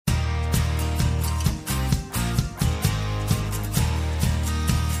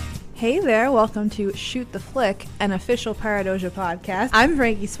Hey there, welcome to Shoot the Flick, an official Paradoja podcast. I'm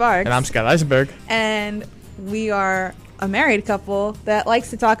Frankie Sparks. And I'm Scott Eisenberg. And we are a married couple that likes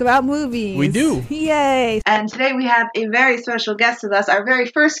to talk about movies. We do. Yay. And today we have a very special guest with us, our very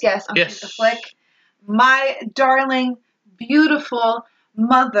first guest on Shoot the Flick. My darling, beautiful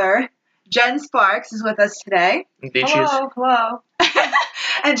mother, Jen Sparks, is with us today. Indeed, hello.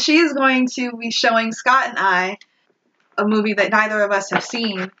 And she is going to be showing Scott and I a movie that neither of us have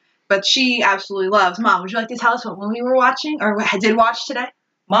seen, but she absolutely loves. Mom, would you like to tell us what movie we're watching, or did watch today?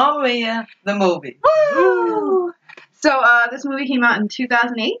 Mamma Mia, the movie. Woo! So this movie came out in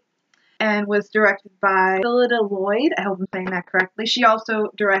 2008 and was directed by Phyllida Lloyd. I hope I'm saying that correctly. She also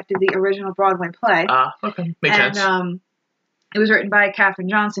directed the original Broadway play. Okay. Makes sense. And it was written by Katherine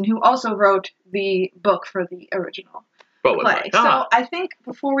Johnson, who also wrote the book for the original play. So I think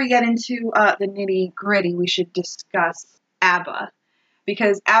before we get into the nitty-gritty, we should discuss ABBA.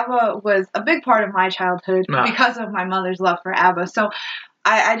 Because ABBA was a big part of my childhood because of my mother's love for ABBA. So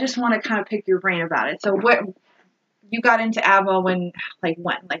I just want to kind of pick your brain about it. So what you got into ABBA when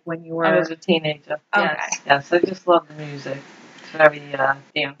you were? I was a teenager. Okay. Yes. I just love the music. It's very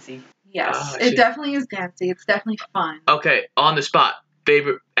dancey. Yes, it definitely is dancey. It's definitely fun. Okay, on the spot,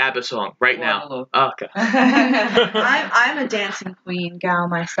 favorite ABBA song right now. Okay. I'm a dancing queen gal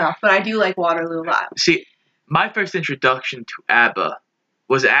myself, but I do like Waterloo a lot. See, my first introduction to ABBA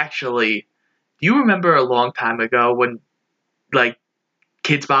was actually, do you remember a long time ago when, like,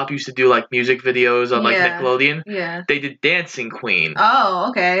 Kids Bop used to do, like, music videos on, like, Nickelodeon? Yeah. They did Dancing Queen. Oh,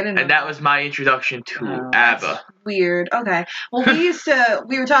 okay. I didn't know. And that was my introduction to ABBA. Weird. Okay. Well,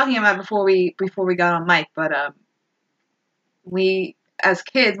 we were talking about before we got on mic, but we, as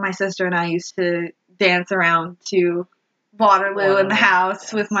kids, my sister and I used to dance around to Waterloo in the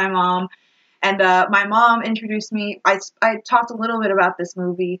house with my mom. And my mom introduced me. I talked a little bit about this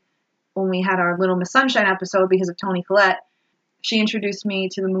movie when we had our Little Miss Sunshine episode because of Toni Collette. She introduced me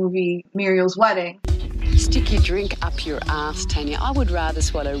to the movie Muriel's Wedding. Stick your drink up your ass, Tanya. I would rather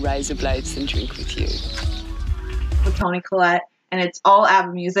swallow razor blades than drink with you. With Toni Collette, and it's all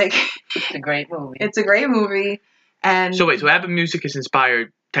ABBA music. It's a great movie. It's a great movie. And so ABBA music has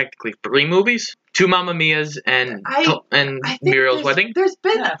inspired technically 3 movies? 2 Mamma Mias and Muriel's Wedding? There's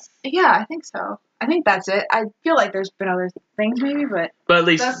been, I think so. I think that's it. I feel like there's been other things maybe, but at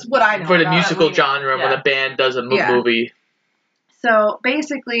least that's what I know for the musical genre when a band does a movie. So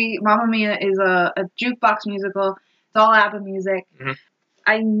basically, Mamma Mia is a jukebox musical. It's all ABBA music. Mm-hmm.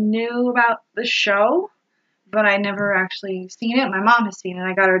 I knew about the show, but I never actually seen it. My mom has seen it.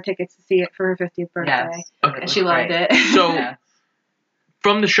 I got her tickets to see it for her 50th birthday, and she loved it. So,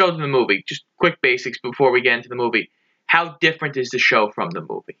 from the show to the movie, just quick basics before we get into the movie. How different is the show from the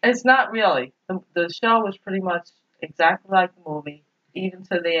movie? It's not really. The show was pretty much exactly like the movie, even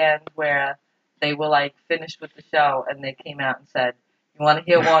to the end where they were like finished with the show and they came out and said, "You want to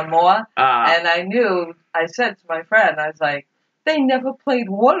hear one more?" And I said to my friend, I was like, they never played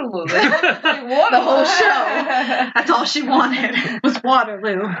Waterloo. They never played Waterloo. The whole show. That's all she wanted was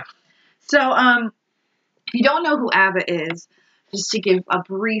Waterloo. So, if you don't know who ABBA is, just to give a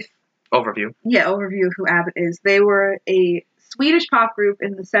brief overview. Yeah, overview of who ABBA is. They were a Swedish pop group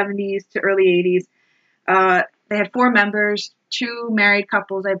in the 70s to early 80s. They had 4 members, 2 married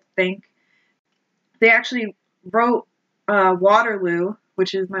couples, I think. They actually wrote Waterloo,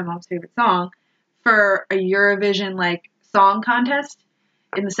 which is my mom's favorite song, for a Eurovision song contest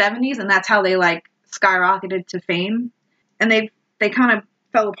in the 70s, and that's how they skyrocketed to fame. And they kind of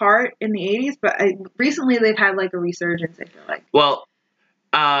fell apart in the 80s, but recently they've had a resurgence, I feel like. Well,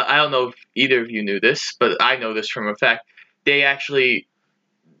 I don't know if either of you knew this, but I know this from a fact. They actually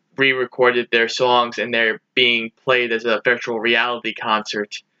re-recorded their songs and they're being played as a virtual reality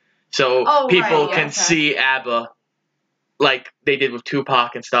concert. So people can see ABBA like they did with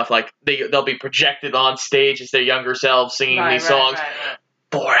Tupac and stuff. Like they'll be projected on stage as their younger selves singing these songs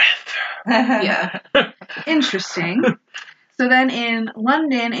forever. Yeah. Interesting. So then in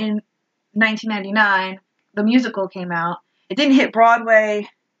London in 1999, the musical came out. It didn't hit Broadway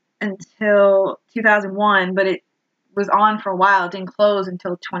until 2001, but it was on for a while. It didn't close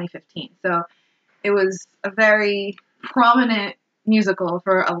until 2015. So it was a very prominent musical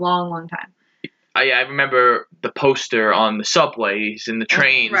for a long, long time. I remember the poster on the subways and the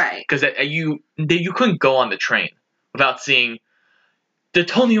trains. Right. Because you couldn't go on the train without seeing the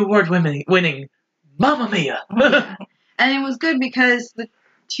Tony Award winning Mamma Mia. Yeah. And it was good because the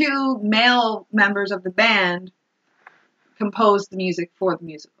 2 male members of the band composed the music for the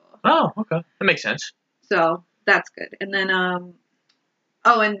musical. Oh, okay. That makes sense. So that's good. And then, and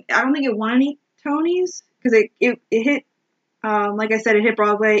I don't think it won any Tonys because it hit Like I said, it hit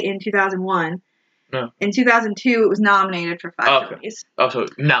Broadway in 2001. No. In 2002, it was nominated for 5 Tonys. Oh, so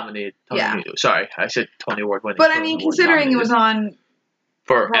nominated. Yeah. Sorry, I said Tony Award winning. But I mean, considering it was on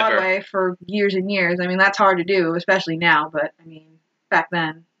forever. Broadway for years and years, I mean, that's hard to do, especially now. But I mean, back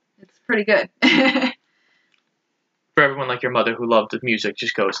then, it's pretty good. For everyone like your mother who loved the music,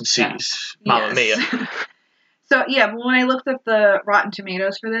 just goes and sees Mamma Mia. So yeah, but when I looked up the Rotten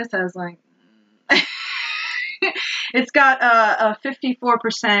Tomatoes for this, I was like, it's got a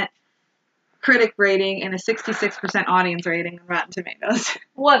 54% critic rating and a 66% audience rating on Rotten Tomatoes.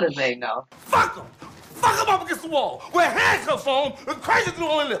 What do they know? Fuck them! Fuck them up against the wall! Where handcuffs on and crazy through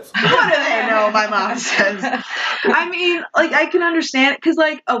on their lips! What do they know, my mom says. I mean, like, I can understand it, because,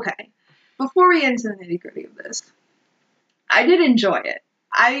 like, okay, before we get into the nitty-gritty of this, I did enjoy it.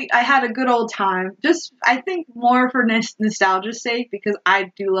 I had a good old time. Just, I think, more for nostalgia's sake, because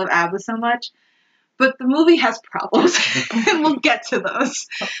I do love ABBA so much. But the movie has problems, and we'll get to those.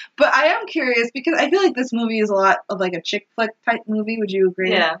 But I am curious, because I feel like this movie is a lot of, like, a chick flick type movie. Would you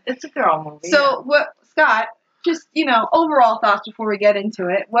agree? Yeah, it's a girl movie. So, Scott, just, overall thoughts before we get into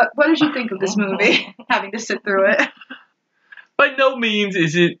it. What did you think of this movie, having to sit through it? By no means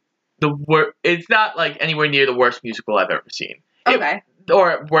is it the worst. It's not, like, anywhere near the worst musical I've ever seen. Okay.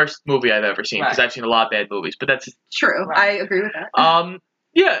 Or worst movie I've ever seen, because Right. I've seen a lot of bad movies, but that's True. Right. I agree with that.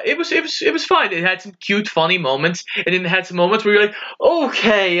 Yeah, it was fine. It had some cute, funny moments, and then it had some moments where you're like,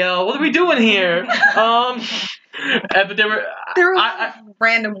 okay, what are we doing here? But there were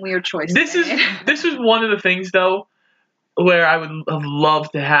random weird choices. This was one of the things though, where I would have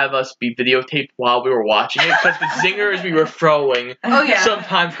loved to have us be videotaped while we were watching it, because the zingers we were throwing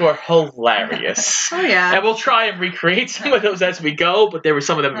sometimes were hilarious. Oh yeah. And we'll try and recreate some of those as we go, but there were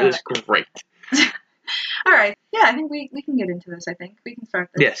some of them that was great. All right. Yeah, I think we can get into this. I think we can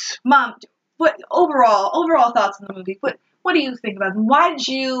start this. Yes. Mom, what overall thoughts on the movie? What do you think about it? Why did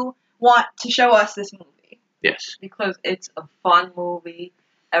you want to show us this movie? Yes. Because it's a fun movie.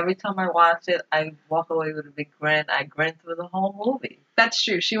 Every time I watch it, I walk away with a big grin. I grin through the whole movie. That's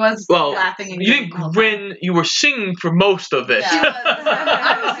true. She was laughing. And you didn't grin. You were singing for most of it. Yeah.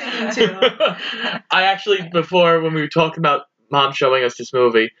 I was singing too. I actually, before when we were talking about Mom showing us this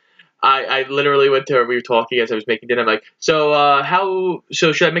movie, I literally went to her. We were talking as I was making dinner. I'm like, so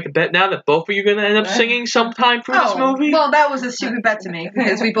should I make a bet now that both of you are gonna end up singing sometime for this movie? Well, that was a stupid bet to make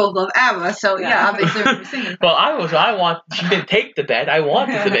because we both love ABBA. So yeah, obviously we were singing. Well, she didn't take the bet. I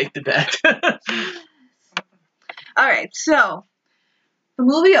wanted to make the bet. All right, so the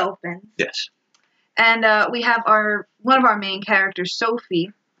movie opens. Yes. And we have one of our main characters,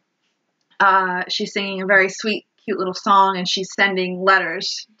 Sophie. She's singing a very sweet, cute little song, and she's sending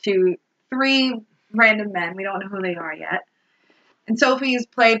letters to 3 random men. We don't know who they are yet. And Sophie is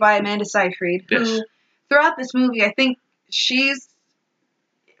played by Amanda Seyfried, who, throughout this movie, I think she's,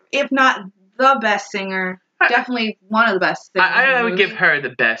 if not the best singer, definitely one of the best singers. I would give her the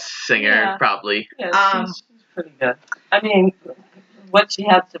best singer, probably. Yeah, she's pretty good. I mean, what she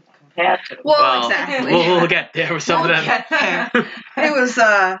has to compare to. Well, exactly. We'll get there with some of them. Get there. It was,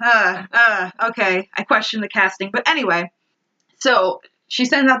 okay. I question the casting. But anyway, so she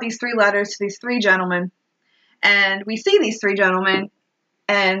sends out these 3 letters to these 3 gentlemen. And we see these 3 gentlemen,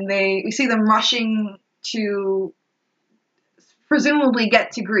 and we see them rushing to presumably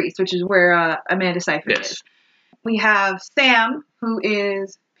get to Greece, which is where Amanda Seyfried is. We have Sam, who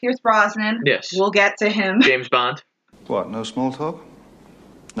is Pierce Brosnan. Yes. We'll get to him. James Bond. What, no small talk?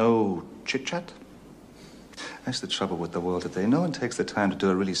 No chit-chat? That's the trouble with the world today. No one takes the time to do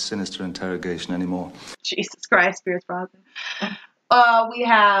a really sinister interrogation anymore. Jesus Christ, Pierce Brosnan. We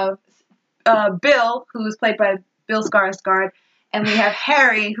have Bill, who's played by Bill Skarsgård, and we have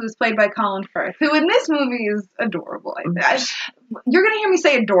Harry, who's played by Colin Firth, who in this movie is adorable. You're going to hear me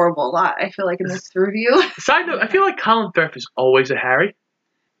say adorable a lot, I feel like, in this review. Side note, I feel like Colin Firth is always a Harry.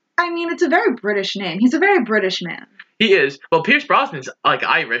 I mean, it's a very British name. He's a very British man. He is. Well, Pierce Brosnan's like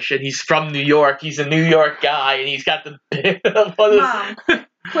Irish, and he's from New York. He's a New York guy, and he's got the... Mom,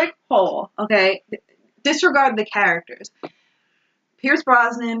 quick poll, okay? Disregard the characters. Pierce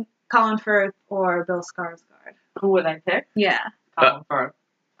Brosnan, Colin Firth, or Bill Skarsgård? Who would I pick? Yeah. Colin Firth.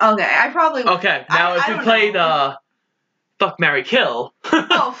 Okay, I probably would. Okay, now if we played Fuck, Marry, Kill...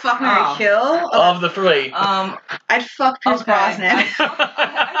 Oh, Fuck, Marry, Kill? Of the 3. I'd fuck Pierce Brosnan. I think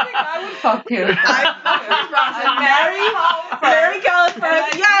I would fuck Pierce. I'd fuck Pierce Brosnan. Marry Colin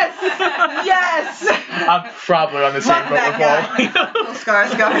Firth. Yes! I'm probably on the same boat with guy. Bill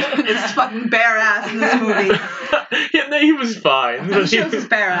Skarsgård is fucking bare ass in this movie. Yeah, no, he was fine. He shows his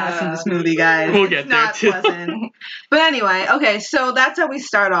bare ass in this movie, guys. We'll get there, too. Not pleasant. But anyway, okay, so that's how we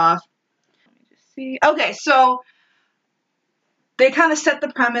start off. Let me just see. Okay, so they kind of set the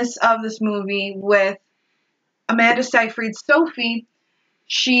premise of this movie with Amanda Seyfried's Sophie.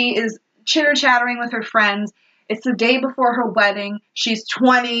 She is chitter-chattering with her friends. It's the day before her wedding. She's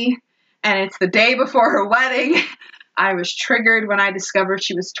 20, and it's the day before her wedding. I was triggered when I discovered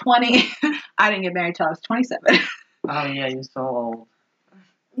she was 20. I didn't get married till I was 27. Oh, yeah, you're so old.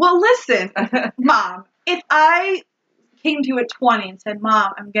 Well, listen, Mom, if I came to you at 20 and said,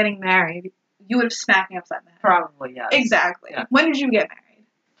 Mom, I'm getting married, you would have smacked me upside the head. Probably, yes. Exactly. Yeah. When did you get married?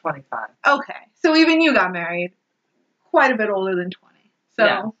 25. Okay. So even you got married quite a bit older than 20. So,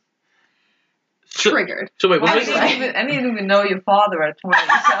 Yeah. triggered. So wait, I didn't even know your father at 20.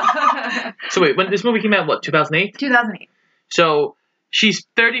 So wait, when this movie came out, what, 2008? 2008. So she's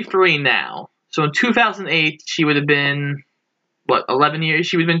 33 now. So in 2008, she would have been, what, 11 years?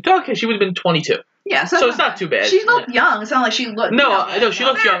 She would have been 22. Yeah, So it's not too bad. She looked young. It's not like she looked... No, she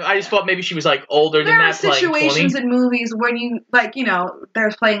looked young. I just thought maybe she was, like, older than that, There are playing 20. situations in movies when you, like, you know,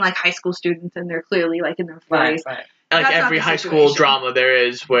 they're playing, like, high school students and they're clearly, like, in their 40s. Right. Like That's not every the high school situation. drama there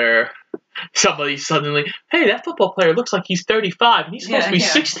is where somebody suddenly, hey, that football player looks like he's 35 and he's supposed to be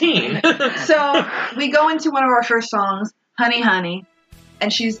 16. So we go into one of our first songs, Honey Honey,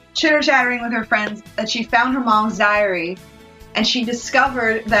 and she's chitter-chattering with her friends that she found her mom's diary, and she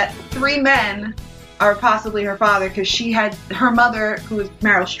discovered that 3 men are possibly her father, because she had her mother, who was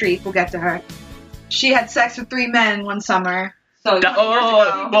Meryl Streep, we'll get to her, she had sex with 3 men one summer. So That- she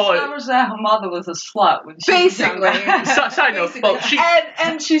well, discovers that her mother was a slut when she Basically. was younger. Side note, well,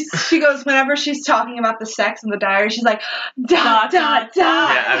 And she goes, whenever she's talking about the sex in the diary, she's like, da, da, da.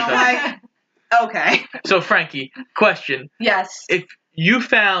 Yeah, And I'm like, okay. So Frankie, question. Yes. If you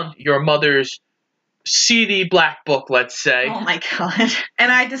found your mother's seedy black book, let's say. Oh my god.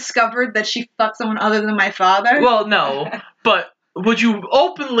 And I discovered that she fucked someone other than my father. Well, no, but would you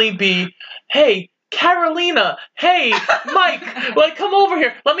openly be, hey, Carolina, hey, Mike, like, come over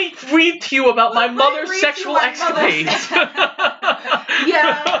here. Let me read to you about my mother's read sexual to you my mother's- escapades.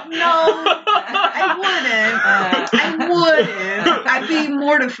 Yeah, no, I wouldn't. I'd be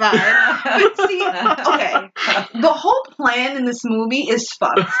mortified. But see, okay, the whole plan in this movie is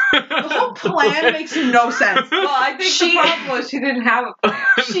fucked. The whole plan makes no sense. Well, I think the problem was she didn't have a plan.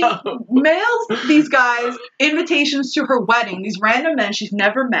 She mails these guys invitations to her wedding, these random men she's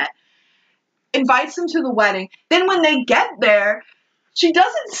never met, invites them to the wedding. Then when they get there, she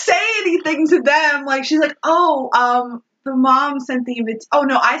doesn't say anything to them. Like, she's like, the mom sent the invitation. Oh,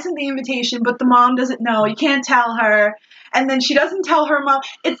 no, I sent the invitation, but the mom doesn't know. You can't tell her. And then she doesn't tell her mom.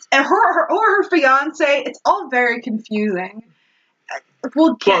 It's her fiance. It's all very confusing.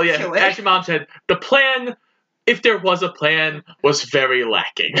 We'll get to it. As your mom said, the plan, if there was a plan, was very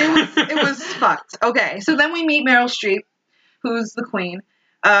lacking. It was fucked. Okay, so then we meet Meryl Streep, who's the queen.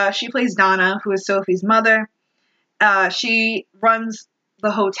 She plays Donna, who is Sophie's mother. She runs the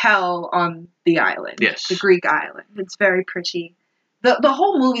hotel on the island. Yes. The Greek island. It's very pretty. The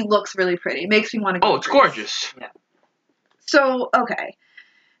whole movie looks really pretty. It makes me want to go. Oh, it's gorgeous. Yeah. So, okay.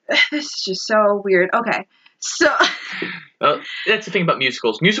 This is just so weird. Okay. So That's the thing about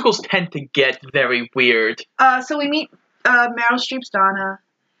musicals. Musicals tend to get very weird. so we meet Meryl Streep's Donna.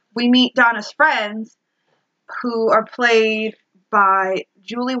 We meet Donna's friends, who are played by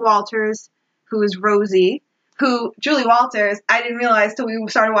Julie Walters, who is Rosie. Julie Walters, I didn't realize till we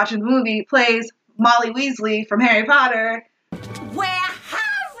started watching the movie, plays Molly Weasley from Harry Potter. Where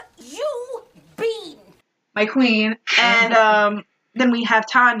have you been? My queen. And then we have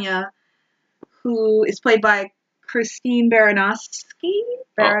Tanya, who is played by Christine Baranowski.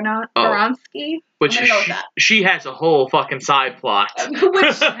 Baranowski? Which I'm gonna go with that. she has a whole fucking side plot.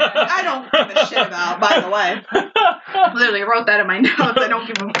 Which I don't give a shit about, by the way. I literally wrote that in my notes. I don't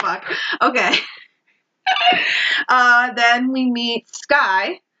give a fuck. Okay. Then we meet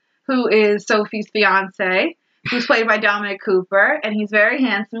Sky, who is Sophie's fiance, who's played by Dominic Cooper, and he's very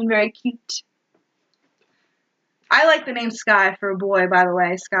handsome and very cute. I like the name Sky for a boy, by the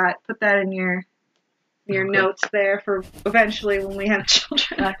way, Scott. Put that in your notes there for eventually when we have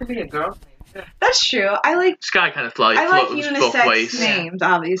children. That could be a girl's name, too. That's true. I like Sky kind of flows both unisex ways. names,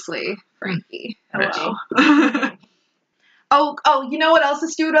 obviously. Frankie. Hello. Oh, you know what else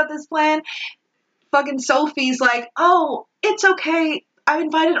is stupid about this plan? Fucking Sophie's like, oh, it's okay. I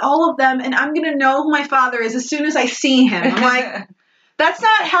invited all of them, and I'm gonna know who my father is as soon as I see him. I'm like, that's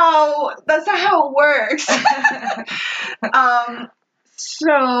not how it works.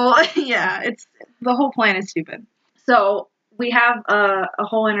 So yeah, it's the whole plan is stupid. So we have a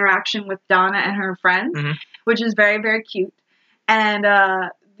whole interaction with Donna and her friends, which is very, very cute, and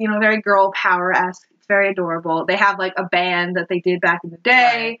very girl power-esque. It's very adorable. They have like a band that they did back in the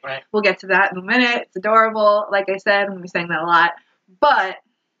day. Right. We'll get to that in a minute. It's adorable. Like I said, we sang that a lot. But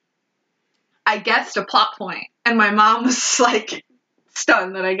I guessed a plot point, and my mom was like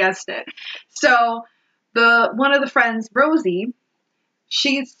stunned that I guessed it. So one of the friends, Rosie,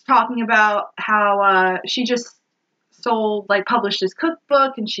 she's talking about how she just published this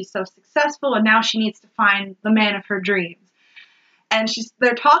cookbook, and she's so successful, and now she needs to find the man of her dreams. And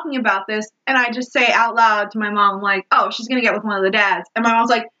they're talking about this, and I just say out loud to my mom, like, oh, she's gonna get with one of the dads. And my mom's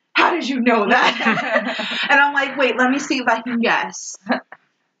like, how did you know that? And I'm like, wait, let me see if I can guess.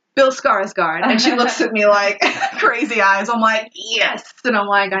 Bill Skarsgård. And she looks at me like crazy eyes. I'm like, yes. And I'm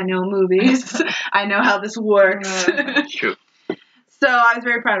like, I know movies. I know how this works. True. So I was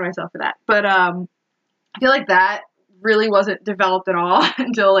very proud of myself for that. But I feel like that really wasn't developed at all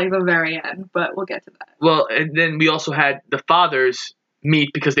until like the very end. But we'll get to that. Well, and then we also had the fathers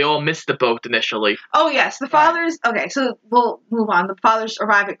meet because they all missed the boat initially. Oh, yes. The fathers. Okay, so we'll move on. The fathers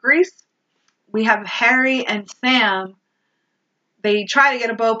arrive at Greece. We have Harry and Sam. They try to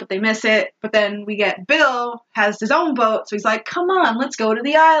get a boat, but they miss it. But then we get Bill has his own boat. So he's like, come on, let's go to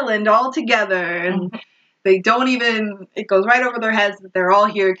the island all together. And they don't even, it goes right over their heads that they're all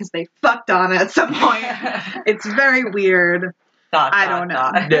here because they fucked on it at some point. It's very weird. I don't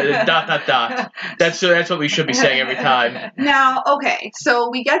know. That's what we should be saying every time. Now, okay, so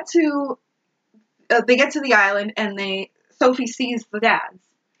we get to, they get to the island and Sophie sees the dads.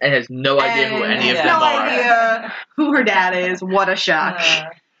 And has no idea who any of them are. No idea who her dad is. What a shock.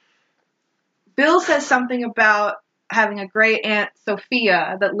 Bill says something about having a great aunt,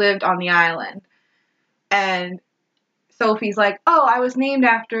 Sophia, that lived on the island. And Sophie's like, oh, I was named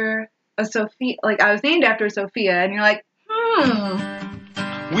after a Sophia. Like, I was named after a Sophia. And you're like,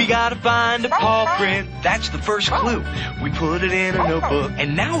 We gotta find a paw print. That's the first clue. We put it in a notebook.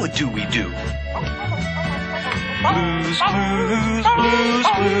 And now what do we do? Blues, blues, blues,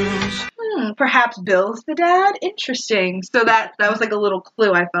 blues. Perhaps Bill's the dad? Interesting. So that was like a little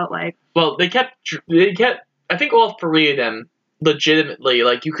clue, I felt like. Well, they kept, I think all three of them, legitimately,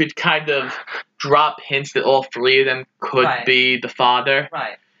 like, you could kind of drop hints that all three of them could be the father.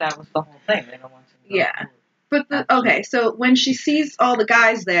 Right. That was the whole thing. They don't want to know. Yeah. But, okay, so when she sees all the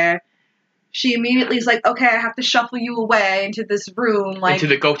guys there, she immediately is like, okay, I have to shuffle you away into this room. Like, into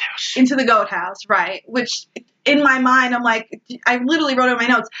the goat house. Into the goat house, right. Which, in my mind, I'm like, I literally wrote in my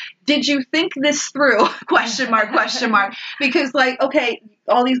notes, did you think this through? Question mark. Because, like, okay,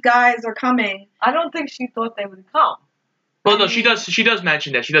 all these guys are coming. I don't think she thought they would come. Well, no, she does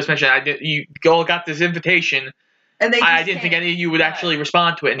mention that. You all got this invitation. And I didn't think any of you would actually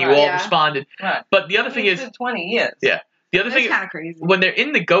respond to it, and you all responded. Right. But the other thing is... 20 years. Yeah. The other thing is, kind of crazy. When they're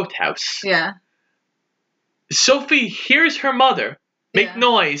in the goat house, Sophie hears her mother make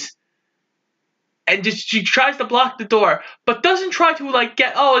noise, and she tries to block the door, but doesn't try to, like,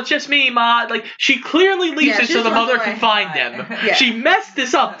 it's just me, Ma. Like, she clearly leaves it so the mother can find them. Yeah. She messed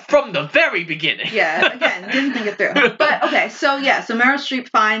this up from the very beginning. Yeah, again, didn't think it through. But, okay, so Meryl Streep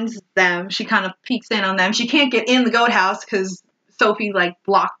finds them. She kind of peeks in on them. She can't get in the goat house because Sophie, like,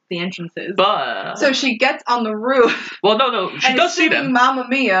 blocked the entrances. But... So she gets on the roof. Well, no, she does see them. Mamma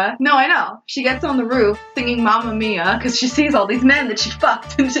Mia. No, I know. She gets on the roof singing Mamma Mia because she sees all these men that she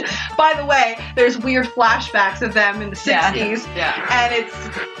fucked. By the way, there's weird flashbacks of them in the 60s. Yeah. And it's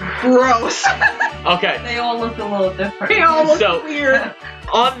gross. Okay. They all look a little different. They all look weird.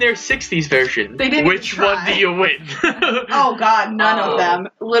 On their 60s version, which one do you win? Oh, God, none of them.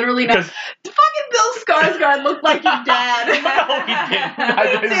 Literally none. Fucking Bill Skarsgård looked like your dad. No,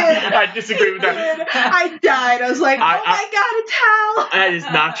 he didn't. I disagree with that. I died. I was like, oh my God, it's Hal. That is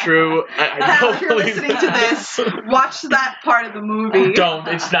not true. Hal, if you're listening to this, watch that part of the movie. Don't.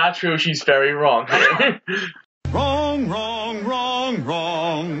 It's not true. She's very wrong. Wrong, wrong, wrong,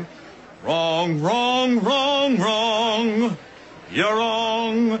 wrong. Wrong, wrong, wrong, wrong. You're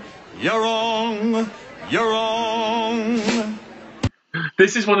wrong. You're wrong. You're wrong.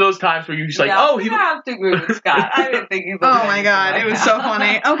 This is one of those times where you're just like, you don't have to agree with Scott. I didn't think he was. Oh my God, it was so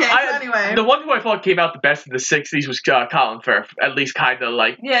funny. Okay, so anyway. The one who I thought came out the best in the 60s was Colin Firth. At least kind of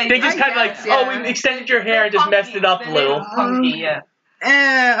like, they just kind of like, we extended your hair and just messed it up a little. Funky,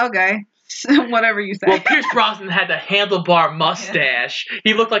 okay. Whatever you say. Well, Pierce Brosnan had the handlebar mustache.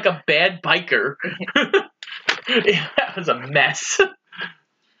 He looked like a bad biker. That was a mess.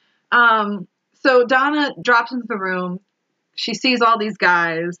 So Donna drops into the room. She sees all these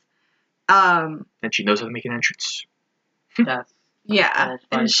guys. And she knows how to make an entrance. Yes. Yeah.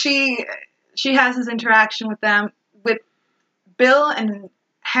 And she has this interaction with them. With Bill and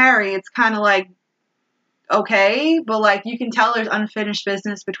Harry, it's kind of like, okay, but like you can tell there's unfinished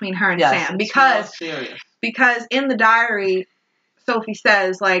business between her and Sam. Because in the diary, Sophie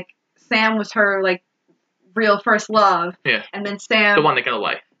says, like, Sam was her, like, real first love. Yeah. And then Sam... The one that got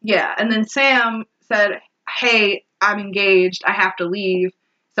away. Yeah, and then Sam said, hey, I'm engaged, I have to leave,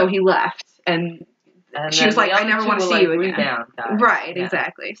 so he left, and she was like, I never want to see you again. Right, yeah.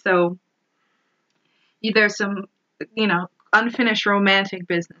 Exactly. So there's some, unfinished romantic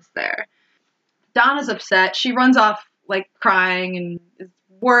business there. Donna's upset. She runs off, crying and is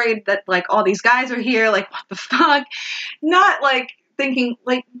worried that, all these guys are here, what the fuck? Not, thinking,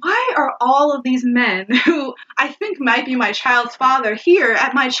 why are all of these men who I think might be my child's father here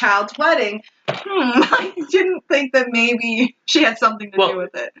at my child's wedding? I didn't think that maybe she had something to do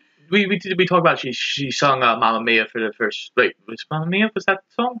with it. We talked about she sung Mamma Mia for the first... Wait, was Mamma Mia? Was that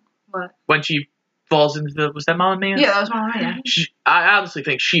the song? What? When she falls into the... Was that Mamma Mia? Yeah, that was Mamma Mia. I honestly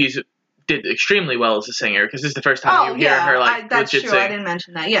think did extremely well as a singer, because this is the first time you hear her, that's legit true. sing. I didn't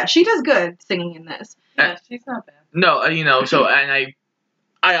mention that. Yeah, she does good singing in this. Yeah, she's not bad. No, so, and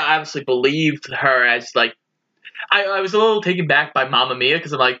I obviously believed her as, I was a little taken back by Mamma Mia,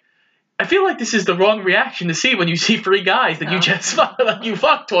 because I'm like, I feel like this is the wrong reaction to see when you see 3 guys that you just you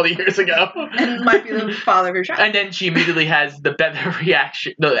fucked 20 years ago. And might be the father of your child. And then she immediately has the better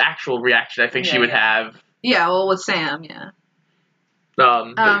reaction, the actual reaction I think she would have. Yeah, well, with Sam, yeah.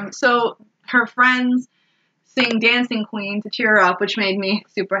 So her friends sing Dancing Queen to cheer her up, which made me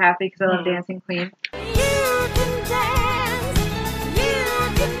super happy because I love Dancing Queen.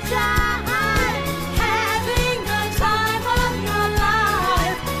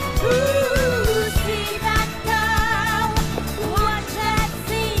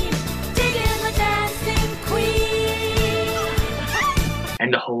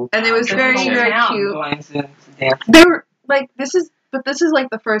 And it was very, very cute. They were this is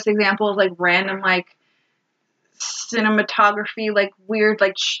the first example of random cinematography, weird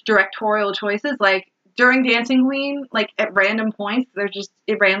directorial choices. During Dancing Queen, at random points,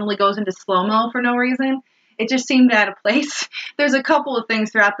 it randomly goes into slow-mo for no reason. It just seemed out of place. There's a couple of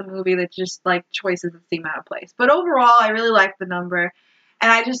things throughout the movie that just choices that seem out of place. But overall, I really like the number,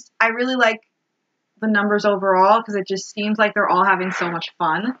 and I really like the numbers overall because it just seems like they're all having so much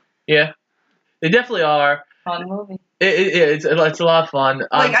fun. Yeah, they definitely are. Fun movie. It's a lot of fun.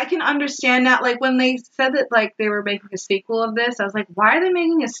 I can understand now. When they said that they were making a sequel of this, I was like, why are they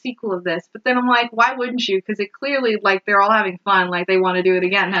making a sequel of this? But then I'm like, why wouldn't you? Because it clearly they're all having fun. They want to do it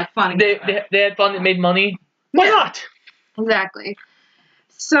again and have fun again. They had fun. It made money. Why not? Exactly.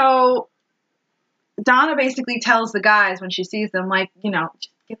 So Donna basically tells the guys when she sees them, just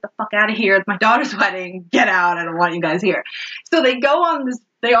get the fuck out of here. It's my daughter's wedding. Get out. I don't want you guys here. So they go on this.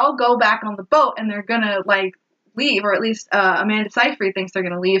 They all go back on the boat and they're gonna leave, or at least Amanda Seyfried thinks they're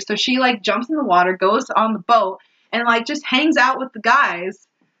gonna leave. So she jumps in the water, goes on the boat, and just hangs out with the guys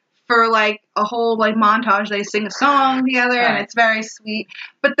for a whole montage. They sing a song together, and it's very sweet.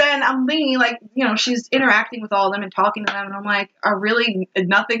 But then I'm thinking she's interacting with all of them and talking to them, and I'm like,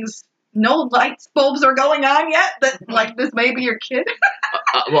 no lights bulbs are going on yet that this may be your kid.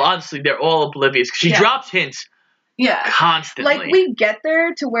 Well, honestly, they're all oblivious. She drops hints. Yeah. Constantly. We get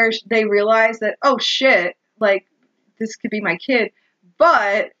there to where they realize that, oh shit, this could be my kid,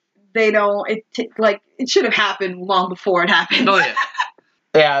 but they don't, it should have happened long before it happened. Oh, yeah.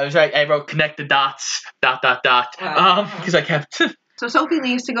 Yeah, I was right. I wrote connect the dots, ... because I kept... So Sophie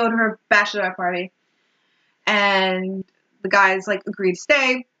leaves to go to her bachelorette party, and the guys, agree to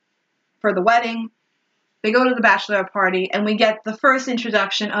stay for the wedding. They go to the bachelorette party, and we get the first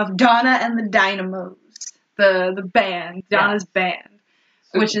introduction of Donna and the Dynamos. The band, Donna's band,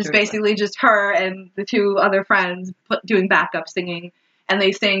 which is basically just her and the 2 other friends doing backup singing, and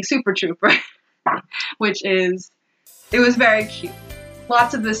they sing Super Trooper, which it was very cute.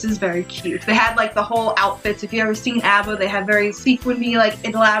 Lots of this is very cute. They had the whole outfits. If you ever seen ABBA, they had very sequiny,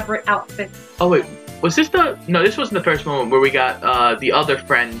 elaborate outfits. Oh wait, was this no, this wasn't the first moment where we got the other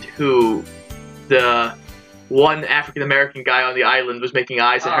friend who the one African-American guy on the island was making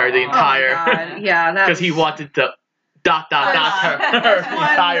eyes at her the entire... Oh my God. Yeah, because he wanted to ... her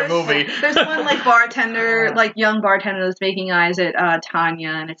entire movie. There's one, bartender, young bartender that's making eyes at Tanya,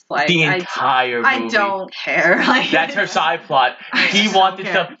 and it's the entire movie. I don't care. That's her side plot. He wanted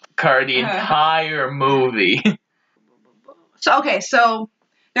to fuck her the entire movie. So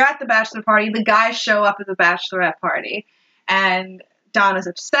they're at the bachelor party. The guys show up at the bachelorette party, and Donna's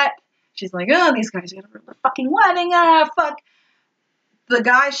upset. She's like, oh, these guys are going to ruin the fucking wedding. Fuck. The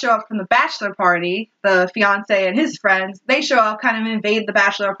guys show up from the bachelor party, the fiance and his friends. They show up, kind of invade the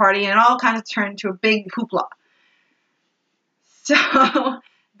bachelor party, and it all kind of turned into a big hoopla. So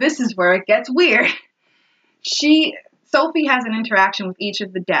this is where it gets weird. Sophie has an interaction with each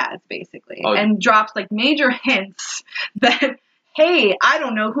of the dads, basically, and drops major hints that, hey, I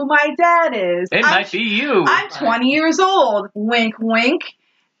don't know who my dad is. It might be you. I'm 20 years old. Wink, wink.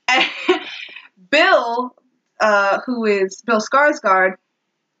 And Bill, who is Bill Skarsgård,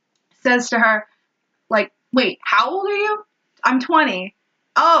 says to her, like, wait, how old are you? I'm 20.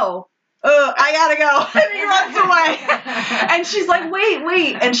 Oh, I gotta go. And he runs away. And she's like,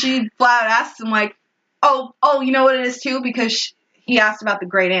 wait. And she flat out asks him, like, oh, you know what it is, too? Because he asked about the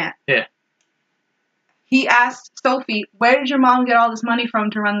great aunt. Yeah. He asked Sophie, where did your mom get all this money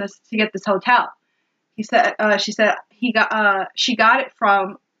from to get this hotel? She said she got it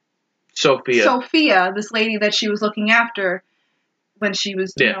from Sophia, this lady that she was looking after when she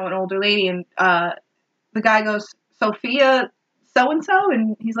was, an older lady. And the guy goes, Sophia so-and-so?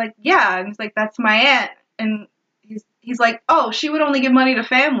 And he's like, yeah. And he's like, that's my aunt. And he's like, oh, she would only give money to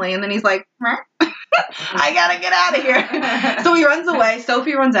family. And then he's like, I gotta get out of here. So he runs away.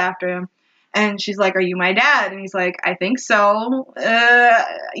 Sophie runs after him. And she's like, are you my dad? And he's like, I think so.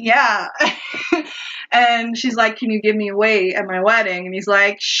 Yeah. And she's like, can you give me away at my wedding? And he's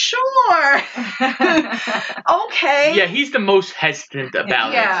like, sure. Okay. Yeah, he's the most hesitant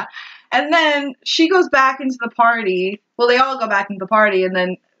about it. Yeah. And then she goes back into the party. Well, they all go back into the party. And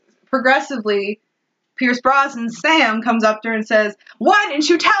then progressively, Pierce Brosnan's Sam comes up to her and says, why didn't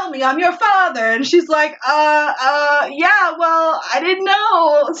you tell me I'm your father? And she's like, yeah, well, I didn't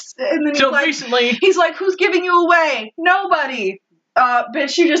know. And then recently. He's like, who's giving you away? Nobody.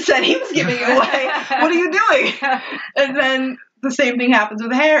 Bitch, you just said he was giving you away. What are you doing? And then the same thing happens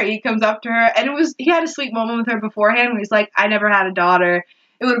with Harry. He comes up to her, and he had a sweet moment with her beforehand where he's like, I never had a daughter.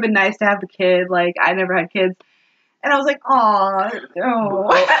 It would have been nice to have a kid. Like, I never had kids. And I was like, aw, no.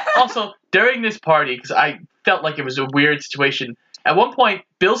 Well, also, during this party, because I felt like it was a weird situation, at one point,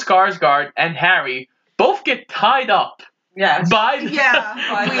 Bill Skarsgård and Harry both get tied up. Yes. By the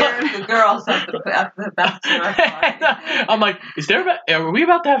girls at the bachelorette party. I'm like, are we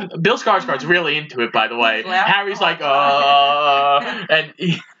about to have... Bill Skarsgård's really into it, by the way. Harry's like, and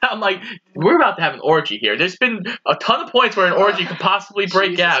I'm like, we're about to have an orgy here. There's been a ton of points where an orgy could possibly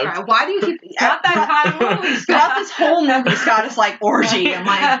break out. Christ. Why do you keep... Not that kind of movie, Scott. This whole movie, Scott, is like orgy. I'm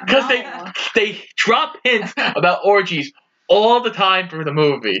like, because they drop hints about orgies all the time through the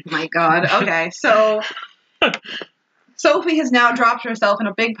movie. My God. Okay, so... Sophie has now dropped herself in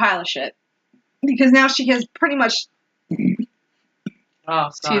a big pile of shit. Because now she has pretty much... Oh,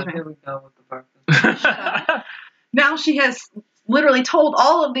 excuse me. Here we go with the burping. Now she has literally told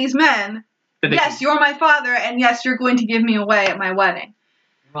all of these men, yes, you're my father, and yes, you're going to give me away at my wedding.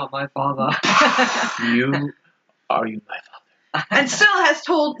 You're not my father. Are you my father? And still has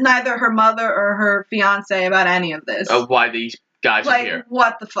told neither her mother or her fiance about any of this. Of why these guys are here. Like,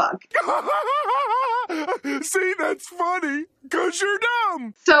 what the fuck? See, that's funny, because you're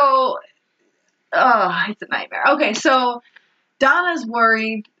dumb. So, it's a nightmare. Okay, so Donna's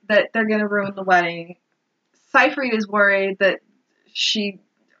worried that they're going to ruin the wedding. Seyfried is worried that she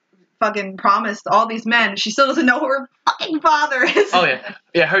fucking promised all these men. She still doesn't know who her fucking father is. Oh, yeah.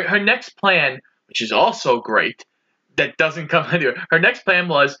 Yeah, her next plan, which is also great, that doesn't come anywhere. Her next plan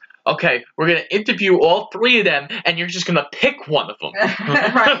was, okay, we're going to interview all three of them, and you're just going to pick one of them.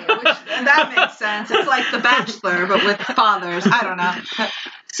 Right, that makes sense. It's like The Bachelor, but with fathers. I don't know.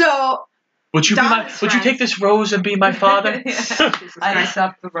 So... Would you take this rose and be my father? I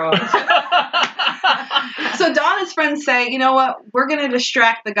accept the rose. So Donna's friends say, you know what? We're going to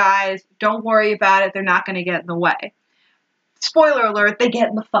distract the guys. Don't worry about it. They're not going to get in the way. Spoiler alert, they get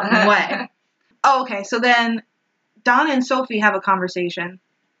in the fucking way. Okay, so then Donna and Sophie have a conversation.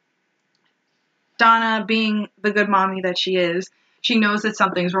 Donna, being the good mommy that she is, she knows that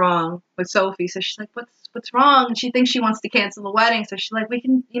something's wrong with Sophie. So she's like, what's wrong? And she thinks she wants to cancel the wedding. So she's like, we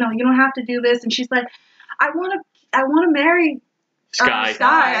can, you don't have to do this. And she's like, I want to marry Sky.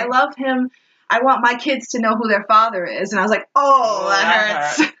 I love him. I want my kids to know who their father is. And I was like, oh,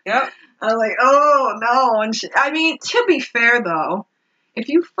 that hurts. Yep. I was like, oh, no. And to be fair, though, if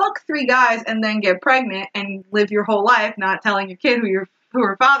you fuck 3 guys and then get pregnant and live your whole life not telling your kid who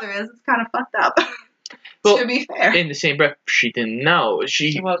her father is, it's kind of fucked up. Well, to be fair. In the same breath, she didn't know.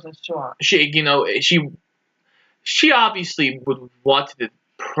 She wasn't sure. She obviously would want to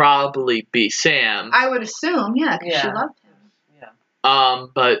probably be Sam. I would assume, yeah, because she loved him. Yeah.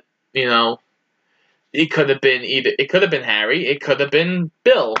 But it could have been it could have been Harry, it could have been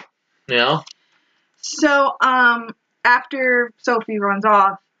Bill, So, after Sophie runs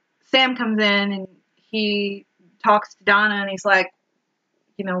off, Sam comes in and he talks to Donna and he's like,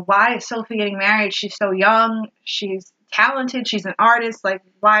 why is Sophie getting married? She's so young. She's talented. She's an artist. Like,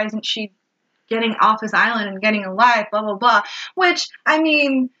 why isn't she getting off this island and getting a life? Blah, blah, blah. Which,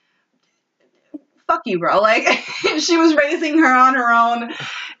 fuck you, bro. Like, she was raising her on her own.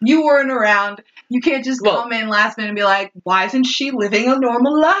 You weren't around. You can't just come in last minute and be like, why isn't she living a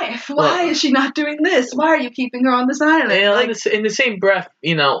normal life? Why is she not doing this? Why are you keeping her on this island? You know, in the same breath,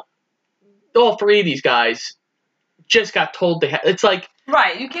 you know, all three of these guys just got told it's like...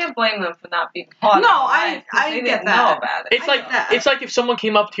 Right, you can't blame them for not being part of it. No, I get that. Know about it. It's like if someone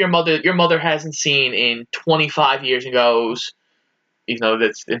came up to your mother hasn't seen in 25 years and goes... Even though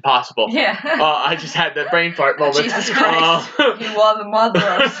that's impossible. Yeah. I just had that brain fart moment. Jesus Christ. You are the mother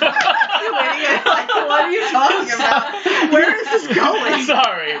of something. Like, what are you talking about? Where is this going?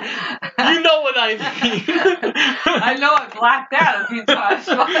 Sorry. You know what I mean. I know I blacked out a few times.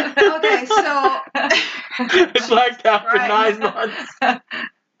 Okay, so... I blacked out for 9 months.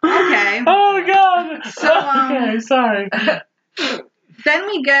 Okay. Oh, God. So, okay, sorry. Then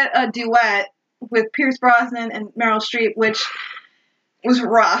we get a duet with Pierce Brosnan and Meryl Streep, which... was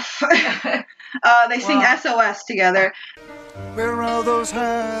rough. They sing SOS together. Where are those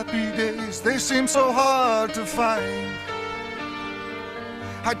happy days? They seem so hard to find.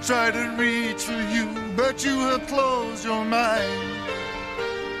 I try to reach for you, but you have closed your mind.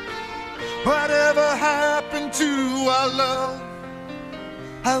 Whatever happened to our love?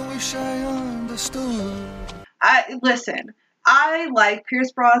 I wish I understood. Listen, I like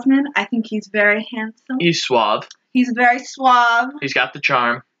Pierce Brosnan. I think he's very handsome. He's suave. He's very suave. He's got the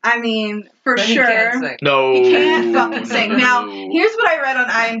charm. I mean, for But sure. He can't sing. No. He can't fucking sing. Now, here's what I read on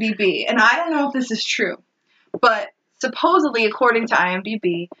IMDb, and I don't know if this is true, but supposedly, according to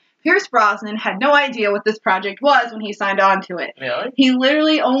IMDb, Pierce Brosnan had no idea what this project was when he signed on to it. Really? He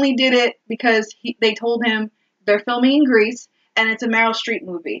literally only did it because they told him they're filming in Greece, and it's a Meryl Streep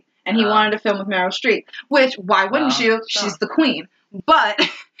movie, and he wanted to film with Meryl Streep, which, why wouldn't you? She's the queen. But,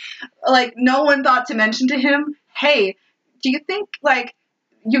 like, no one thought to mention to him, hey, do you think, like,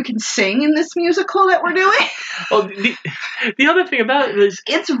 you can sing in this musical that we're doing? Well, the other thing about it is...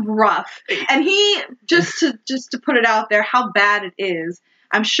 It's rough. And he, just to put it out there, how bad it is,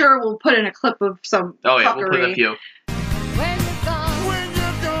 I'm sure we'll put in a clip of some Oh, yeah, fuckery. we'll put in a few. When you're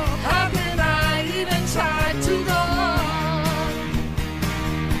gone, how can I even try to go on?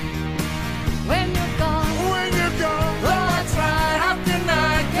 When you're gone, oh, I try, how can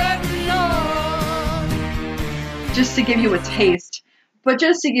I carry on? Just to give you a taste. But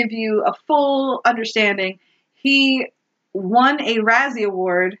just to give you a full understanding, he won a Razzie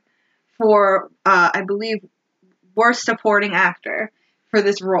Award for, I believe, Worst Supporting Actor for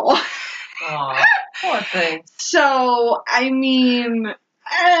this role. Aw, poor thing. So, I mean,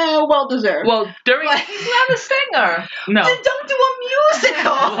 well deserved. Well, during... He's not a singer. No. Then don't do a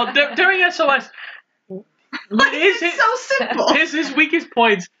musical! Well, during SOS... Like, it's so simple. His weakest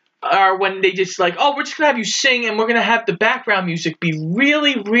points are when they just like, oh, we're just going to have you sing and we're going to have the background music be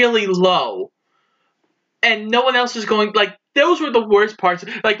really, really low. And no one else is going, like, those were the worst parts.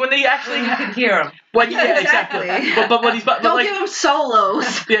 Like, when they actually... You could hear him. Yeah, exactly. But when he's... Don't like, give him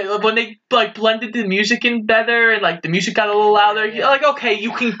solos. Yeah, when they, like, blended the music in better and, like, the music got a little louder, you're like, okay,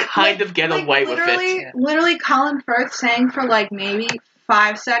 you can kind of get away with it. Literally, Colin Firth sang for, like, maybe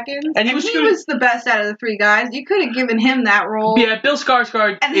 5 seconds. And he was the best out of the three guys. You could have given him that role. Yeah, Bill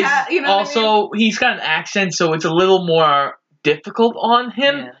Skarsgård is also... He's got an accent, so it's a little more difficult on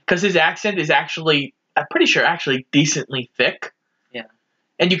him. Because his accent is actually... I'm pretty sure actually decently thick. Yeah.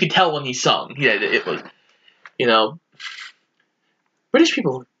 And you could tell when he sung. Yeah, it was, you know... British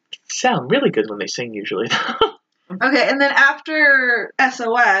people sound really good when they sing, usually. Okay, and then after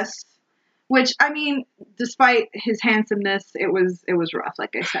SOS, which, I mean, despite his handsomeness, it was rough,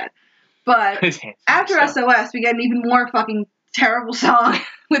 like I said. But after SOS, we get an even more fucking terrible song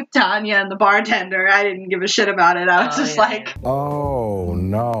with Tanya and the bartender. I didn't give a shit about it. I was just like... Oh,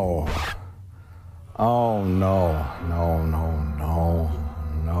 no. Oh, no. No, no, no.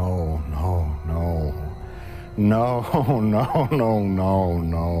 No, no, no. No, no, no, no,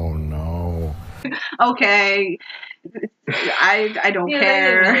 no, no. Okay. I don't care.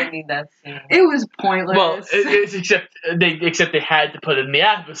 They didn't really need that scene. It was pointless. Well, except they had to put it in the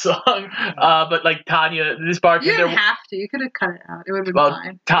ABBA song. But like Tanya, this bartender... You didn't have to. You could have cut it out. It would have been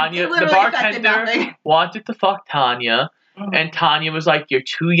fine. Tanya, the bartender, wanted to fuck Tanya. And Tanya was like, you're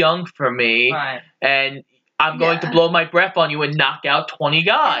too young for me. Right. And I'm going to blow my breath on you and knock out 20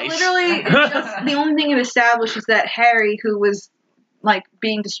 guys. Literally, the only thing it established is that Harry, who was like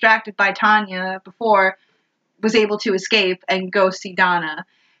being distracted by Tanya before, was able to escape and go see Donna.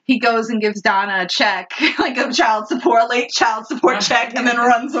 He goes and gives Donna a check, like a late child support check, and then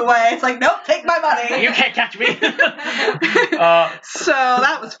runs away. It's like, nope, take my money. You can't catch me. So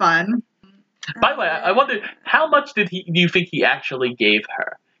that was fun. By the way, I wonder, how much do you think he actually gave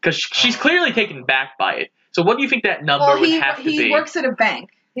her? Because she's clearly taken back by it. So what do you think that number would have to be? He works at a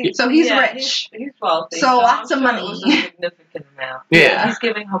bank, so he's rich. He's wealthy. So lots I'm of sure money. It was a significant amount. Yeah. He's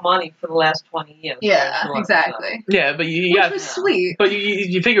giving her money for the last 20 years. Yeah, for sure, exactly. Yeah, but Which was sweet. But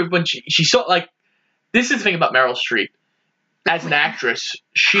you figure when she saw, like, this is the thing about Meryl Streep. As an actress,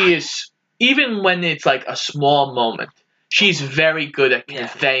 she is, even when it's like a small moment, she's very good at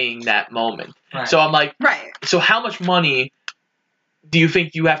conveying that moment. Right. So I'm like, right. So how much money do you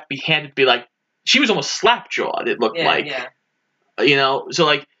think you have to be handed to be like, she was almost slapjawed, it looked like. Yeah. You know? So,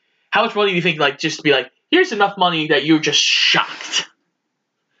 like, how much money do you think, like, just to be like, here's enough money that you're just shocked?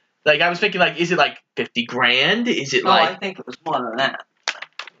 Like, I was thinking, like, is it like 50 grand? Is it like... I think it was more than that.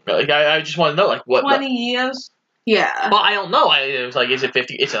 Like, I just want to know, like, what... 20 years? Yeah. Well, I don't know. It was like, is it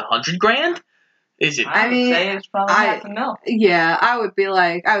 50? It's 100 grand? Is it? I would say it's probably half a mil. Yeah, I would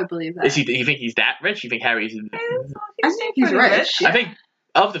believe that. Is he? Do you think he's that rich? You think Harry's? I think he's rich. Yeah. I think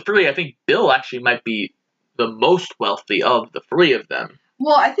of the three, I think Bill actually might be the most wealthy of the three of them.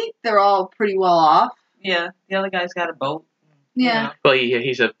 Well, I think they're all pretty well off. Yeah, the other guy's got a boat. Yeah. Well,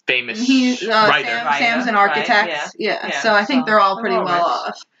 he's a famous writer. writer. Sam's an architect. Right, yeah. So I think they're all pretty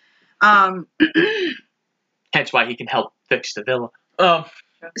well off. Hence why he can help fix the villa.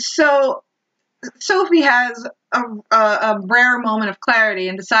 So Sophie has a rare moment of clarity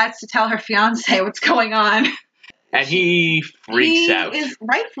and decides to tell her fiancé what's going on. And he freaks out. He is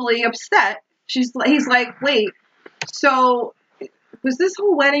rightfully upset. He's like, wait, so was this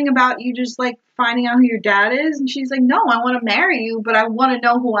whole wedding about you just like finding out who your dad is? And she's like, no, I want to marry you, but I want to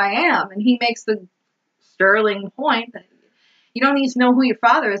know who I am. And he makes the sterling point that you don't need to know who your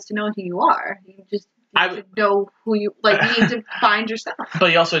father is to know who you are. You just need to know who you, like, you need to find yourself.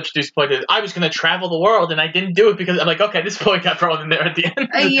 But he also introduced the point that I was going to travel the world, and I didn't do it because I'm like, okay, this point got thrown in there at the end.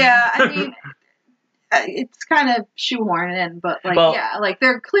 Yeah, I mean, it's kind of shoehorned in, but, like, yeah, like,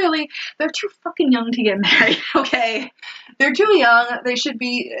 they're too fucking young to get married, okay? They're too young. They should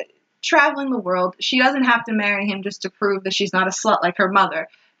be traveling the world. She doesn't have to marry him just to prove that she's not a slut like her mother.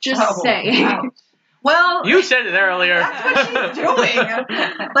 Just saying. Wow. Well, you said it earlier. That's what she's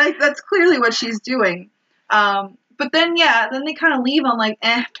doing. Like, that's clearly what she's doing. But then, then they kind of leave on, like,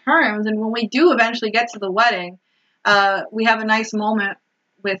 terms. And when we do eventually get to the wedding, we have a nice moment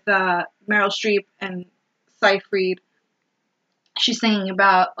with Meryl Streep and Seyfried. She's singing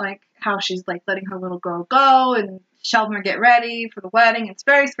about, like, how she's, like, letting her little girl go and helping her get ready for the wedding. It's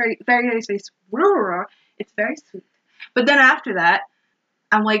very, very, very, very sweet. It's very sweet. But then after that,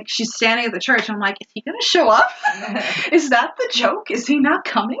 I'm like, she's standing at the church. I'm like, is he going to show up? Is that the joke? Is he not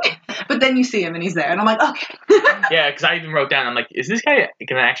coming? But then you see him and he's there. And I'm like, okay. Yeah, because I even wrote down, I'm like, is this guy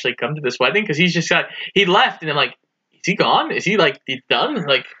going to actually come to this wedding? Because he left. And I'm like, is he gone? Is he, like, he's done?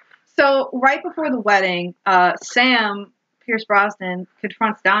 Like, so right before the wedding, Sam, Pierce Brosnan,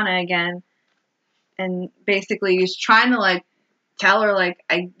 confronts Donna again. And basically he's trying to, like, tell her, like,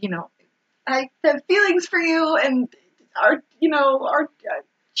 I have feelings for you. And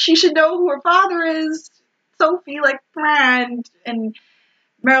she should know who her father is. Sophie, like, friend. And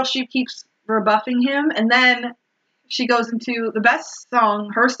Meryl Streep keeps rebuffing him. And then she goes into the best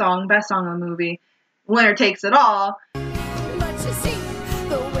song of the movie, Winner Takes It All. But you see,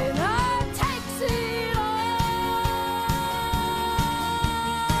 the winner takes it all.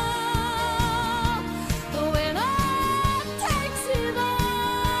 The winner takes it all.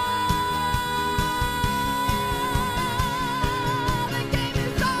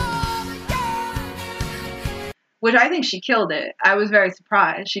 Which I think she killed it. I was very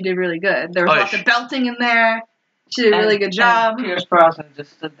surprised. She did really good. There was lots of belting in there. She did a really good job. Pierce Brosnan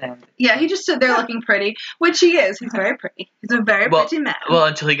just stood there. Yeah, he just stood there looking pretty, which he is. He's very pretty. He's a very pretty man. Well,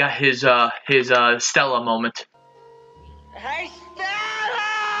 until he got his Stella moment. Hey, Stella!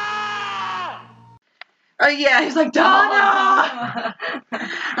 Yeah, he's like, Donna!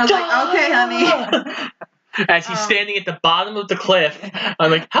 I was like, okay, honey. As he's standing at the bottom of the cliff,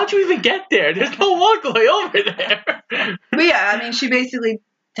 I'm like, how'd you even get there? There's no walkway over there. But yeah, I mean, she basically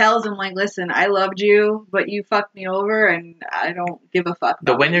tells him, like, listen, I loved you, but you fucked me over, and I don't give a fuck.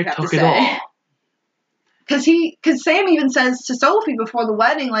 The winner took it all. Because Sam even says to Sophie before the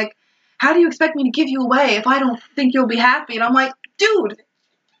wedding, like, how do you expect me to give you away if I don't think you'll be happy? And I'm like, dude, you don't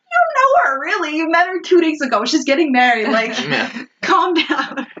know her, really. You met her 2 days ago. She's getting married. Like, calm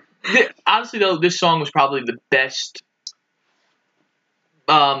down. Honestly, though, this song was probably the best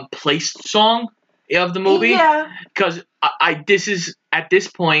placed song of the movie. Yeah. Because at this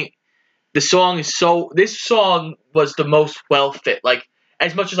point, this song was the most well fit. Like,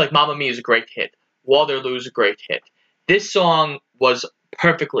 as much as, like, Mamma Mia is a great hit, Waterloo is a great hit, this song was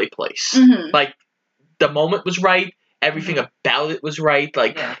perfectly placed. Mm-hmm. Like, the moment was right, Everything about it was right.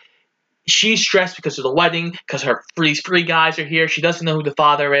 Like, she's stressed because of the wedding, because these three guys are here. She doesn't know who the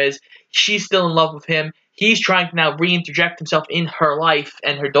father is. She's still in love with him. He's trying to now reinterject himself in her life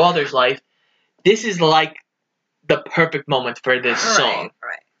and her daughter's life. This is like the perfect moment for this song.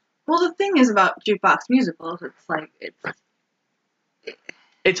 Right. Well, the thing is about jukebox musicals, it's like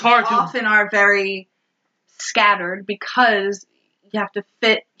it's hard to often are very scattered because you have to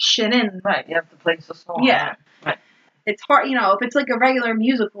fit shit in. Right, you have to place the song. Yeah. Right. It's hard, if it's like a regular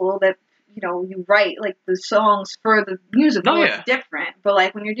musical that, you write like the songs for the musical, it's different. But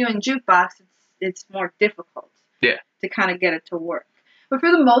like when you're doing jukebox, it's more difficult. Yeah. To kind of get it to work. But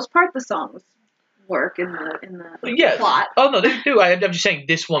for the most part, the songs work in the plot. Oh no, they do. I'm just saying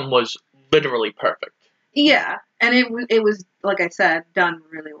this one was literally perfect. Yeah, and it was like I said, done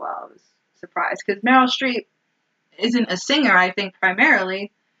really well. I was surprised because Meryl Streep isn't a singer, I think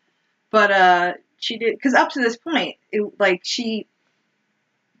primarily, but she did because up to this point, she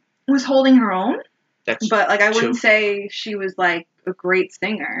was holding her own. But like I wouldn't say she was like a great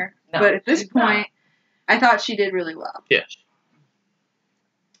singer. No, but at this point, I thought she did really well. Yes.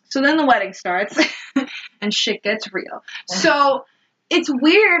 So then the wedding starts, and shit gets real. So it's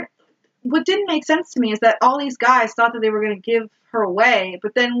weird. What didn't make sense to me is that all these guys thought that they were going to give her away,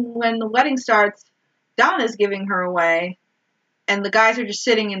 but then when the wedding starts, Donna's giving her away, and the guys are just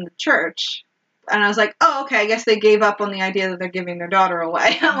sitting in the church. And I was like, oh, okay, I guess they gave up on the idea that they're giving their daughter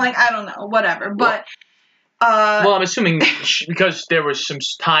away. I'm like, I don't know, whatever. But well, I'm assuming because there was some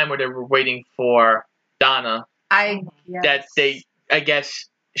time where they were waiting for Donna, that I guess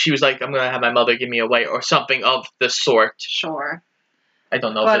she was like, I'm going to have my mother give me away or something of the sort. Sure. I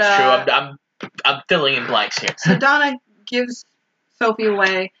don't know if that's true. I'm filling in blanks here. So Donna gives Sophie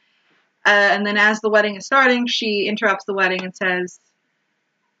away, and then as the wedding is starting, she interrupts the wedding and says,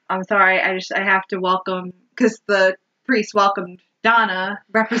 I'm sorry, I have to welcome, because the priest welcomed Donna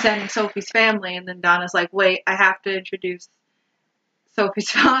representing Sophie's family, and then Donna's like, wait, I have to introduce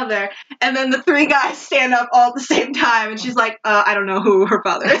Sophie's father, and then the three guys stand up all at the same time, and she's like, I don't know who her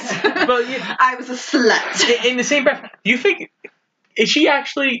father is. I was a slut. In the same breath, do you think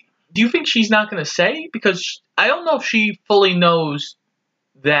she's not going to say? Because I don't know if she fully knows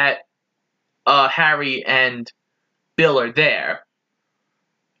that Harry and Bill are there.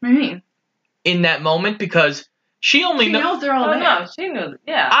 What do you mean? In that moment, because she knows they're all there. No, she knows.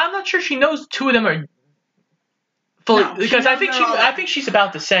 Yeah. I'm not sure she knows two of them are fully, because I think she's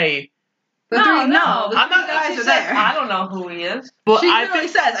about to say. The three guys are there. I don't know who he is. Well, she literally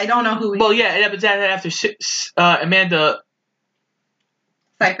says, I don't know who he is. Well, yeah, but after Amanda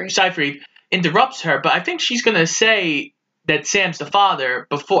Seyfried interrupts her, but I think she's gonna say that Sam's the father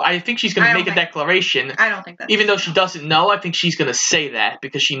before. I think she's gonna make a declaration. I don't think that. Even though she doesn't know, I think she's gonna say that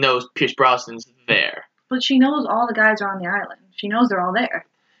because she knows Pierce Brosnan's there. But she knows all the guys are on the island. She knows they're all there.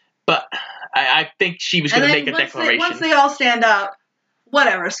 But I think she was gonna make a declaration. Once they all stand up,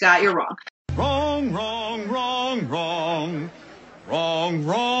 whatever, Scott, you're wrong. Wrong, wrong, wrong, wrong. Wrong,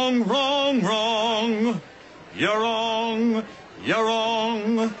 wrong, wrong, wrong. You're wrong. You're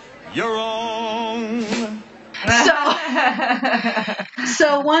wrong. You're wrong.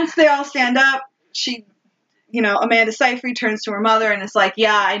 So once they all stand up, Amanda Seyfried turns to her mother and is like,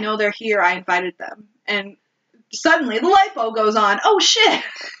 yeah, I know they're here. I invited them. And suddenly the light bulb goes on. Oh, shit.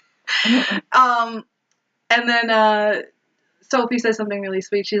 And then Sophie says something really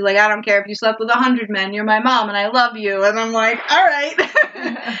sweet. She's like, I don't care if you slept with 100 men. You're my mom and I love you. And I'm like, all right.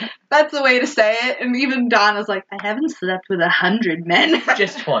 That's the way to say it. And even Donna's like, I haven't slept with 100 men.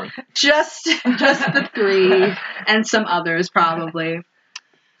 Just 20. just the 3 and some others probably.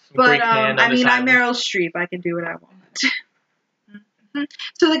 But I'm Meryl Streep. I can do what I want.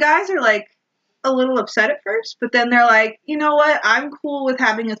 So the guys are like a little upset at first, but then they're like, you know what? I'm cool with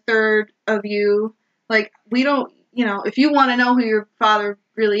having a third of you. Like, we don't, if you want to know who your father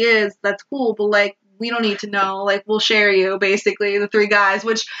really is, that's cool. But like, we don't need to know. Like, we'll share you, basically, the 3 guys,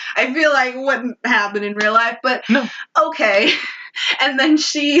 which I feel like wouldn't happen in real life. But no. Okay. And then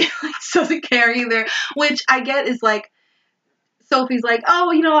she doesn't care either, which I get is like, Sophie's like,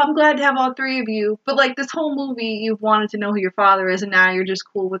 oh, I'm glad to have all 3 of you. But, like, this whole movie, you've wanted to know who your father is, and now you're just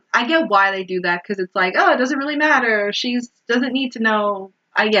cool with... I get why they do that, because it's like, oh, it doesn't really matter. She doesn't need to know.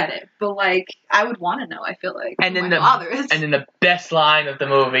 I get it. But, like, I would want to know, I feel like, who my father is. And then the best line of the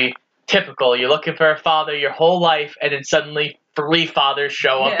movie, typical, you're looking for a father your whole life, and then suddenly 3 fathers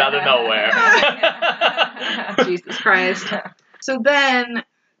show up out of nowhere. Jesus Christ. So then,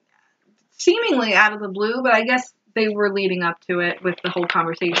 seemingly out of the blue, but I guess... they were leading up to it with the whole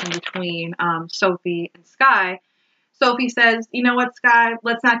conversation between Sophie and Skye. Sophie says, you know what, Sky,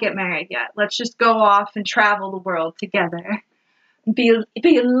 let's not get married yet. Let's just go off and travel the world together. Be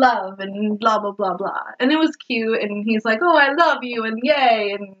in love and blah, blah, blah, blah. And it was cute, and he's like, oh, I love you, and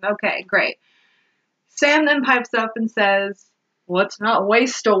yay, and okay, great. Sam then pipes up and says, let's not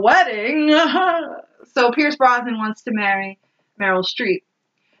waste a wedding. So Pierce Brosnan wants to marry Meryl Streep.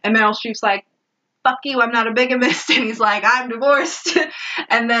 And Meryl Streep's like, fuck you, I'm not a bigamist. And he's like, I'm divorced.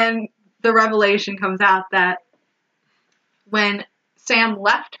 And then the revelation comes out that when Sam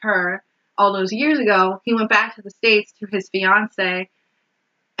left her all those years ago, he went back to the States to his fiance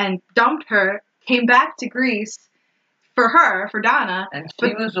and dumped her, came back to Greece for her, for Donna. And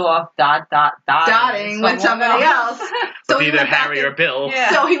she was off dotting with somebody else. So with either Harry or Bill.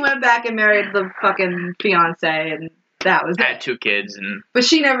 Yeah. So he went back and married the fucking fiance, and that was Had it. 2 kids. But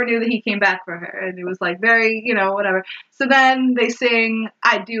she never knew that he came back for her, and it was like very, whatever. So then they sing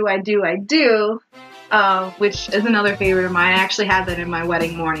I Do, I Do, I Do, which is another favorite of mine. I actually had that in my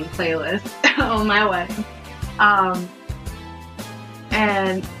wedding morning playlist on my wedding.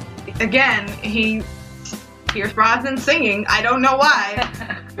 And again, Pierce Brosnan singing. I don't know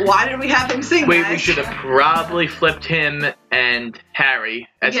why. Why did we have him sing that? We should have probably flipped him and Harry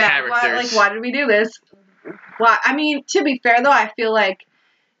as characters. Why did we do this? Why? I mean, to be fair, though, I feel like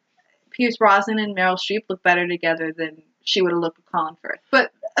Pierce Brosnan and Meryl Streep look better together than she would have looked with Colin Firth.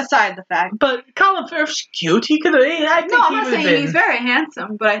 But aside the fact. But Colin Firth's cute. He could have. I'm not saying he's very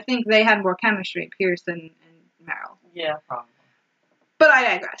handsome, but I think they had more chemistry, Pierce and Meryl. Yeah, probably. But I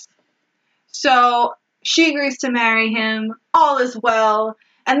digress. So she agrees to marry him. All is well.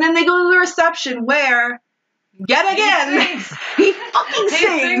 And then they go to the reception where, yet again, he fucking sings.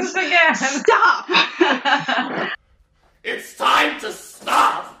 He sings again. Stop. It's time to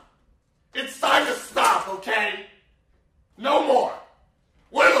stop. It's time to stop, okay? No more.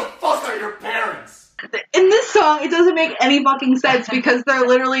 Where the fuck are your parents? In this song, it doesn't make any fucking sense because they're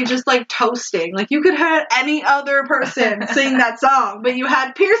literally just like toasting. Like, you could have any other person sing that song, but you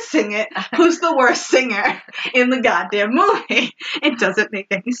had Pierce sing it, who's the worst singer in the goddamn movie. It doesn't make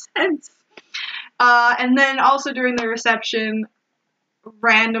any sense. And then also during the reception,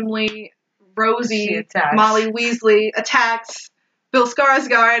 randomly, Rosie, Molly Weasley, attacks Bill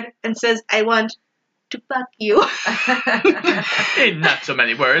Skarsgård and says, I want to fuck you. In not so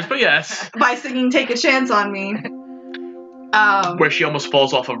many words, but yes. By singing Take a Chance on Me. Where she almost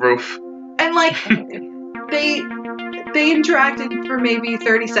falls off a roof. And like, they interacted for maybe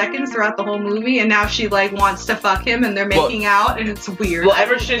 30 seconds throughout the whole movie, and now she like wants to fuck him, and they're making out, and it's weird. Well,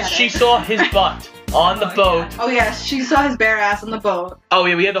 ever since she saw his butt on the boat. Oh yeah, she saw his bare ass on the boat. Oh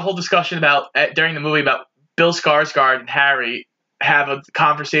yeah, we had the whole discussion about during the movie about Bill Skarsgård and Harry have a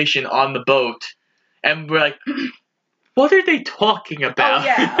conversation on the boat. And we're like, what are they talking about? Oh,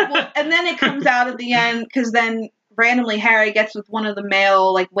 yeah. Well, and then it comes out at the end, because then randomly Harry gets with one of the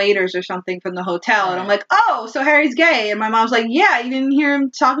male, like, waiters or something from the hotel. And I'm like, oh, so Harry's gay. And my mom's like, yeah, you didn't hear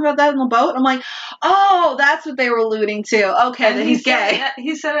him talk about that on the boat? And I'm like, oh, that's what they were alluding to. Okay, then he's gay.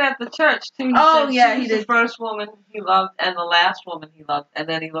 He said it at the church, too. He did. The first woman he loved and the last woman he loved. And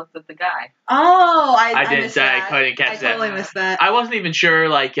then he looked at the guy. Oh, I didn't catch that. I totally missed that. I wasn't even sure,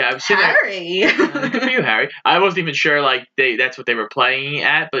 like, I was sitting Harry. Good for you, Harry. I wasn't even sure, like, that's what they were playing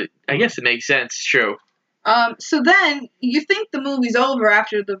at, but I guess it makes sense. True. So then you think the movie's over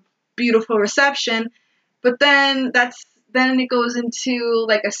after the beautiful reception, but then it goes into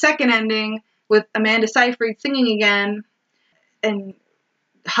like a second ending with Amanda Seyfried singing again and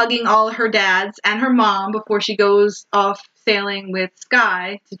hugging all her dads and her mom before she goes off sailing with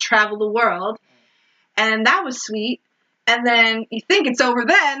Sky to travel the world. And that was sweet. And then you think it's over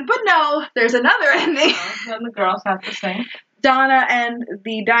then, but no, there's another ending. Then the girls have to sing. Donna and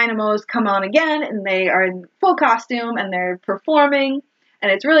the Dynamos come on again, and they are in full costume, and they're performing,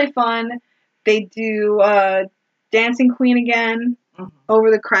 and it's really fun. They do Dancing Queen again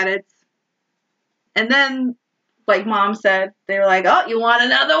over the credits. And then, like Mom said, they were like, oh, you want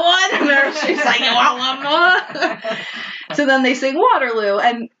another one? And she's like, you want one more? So then they sing Waterloo,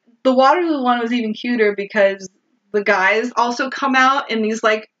 and the Waterloo one was even cuter because the guys also come out in these,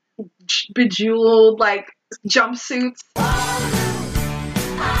 like, bejeweled, like, jumpsuits.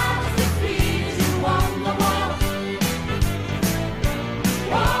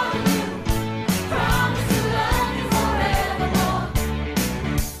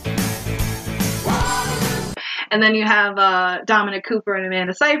 And then you have Dominic Cooper and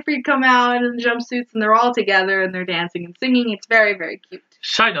Amanda Seyfried come out in the jumpsuits, and they're all together, and they're dancing and singing. It's very, very cute.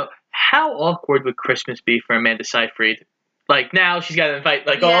 Side note, how awkward would Christmas be for Amanda Seyfried? Like, now she's got to invite,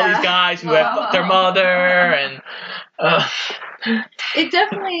 like, all these guys who have fucked their mother, and... It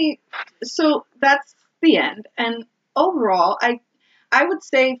definitely... So, that's the end. And overall, I would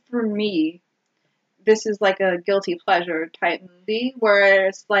say for me, this is like a guilty pleasure type movie, where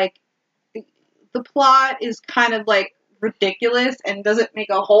it's like the plot is kind of like ridiculous and doesn't make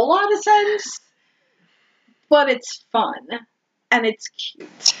a whole lot of sense, but it's fun and it's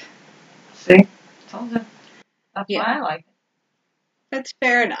cute. See? Told you. That's why I like it. That's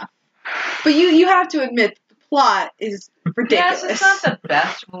fair enough. But you have to admit the plot is ridiculous. Yes, it's not the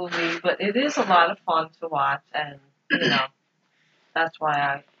best movie, but it is a lot of fun to watch, and that's why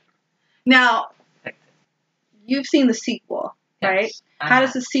I. Now, you've seen the sequel, right? Yes, How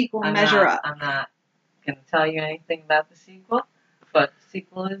does the sequel measure up? I'm not going to tell you anything about the sequel, but the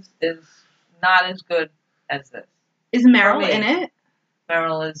sequel is not as good as this. Is Meryl in it?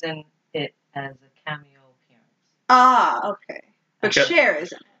 Meryl is in it as a cameo appearance. Ah, okay. But Cher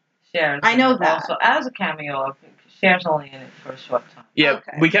is in it. Cher. I know that. Also, as a cameo, Cher's only in it for a short time. Yeah,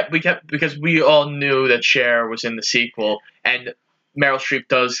 we kept because we all knew that Cher was in the sequel, and Meryl Streep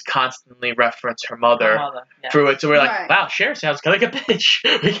does constantly reference her mother through it, so we're like, wow, Cher sounds kind of like a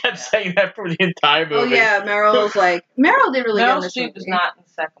bitch. We kept saying that for the entire movie. Oh yeah, Meryl's like Meryl did really good in this Meryl Streep movie. is not in the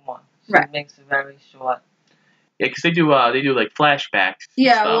second one. She makes it very short. Yeah, because they do like flashbacks.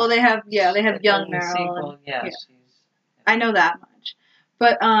 Yeah, well they have young In the Meryl. sequel, and, she's I know that much,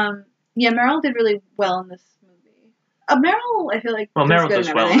 but Meryl did really well in this movie. Meryl, I feel like Meryl good does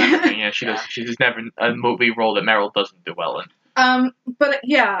in well in everything. everything. Yeah, she does. She's never a movie role that Meryl doesn't do well in. But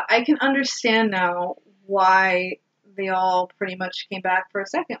yeah, I can understand now why they all pretty much came back for a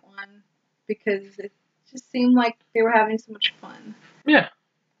second one, because it just seemed like they were having so much fun. Yeah.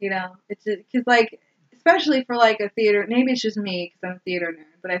 It's because like, especially for like a theater, maybe it's just me because I'm a theater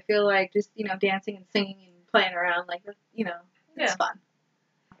nerd, but I feel like just dancing and singing and playing around, like it's fun.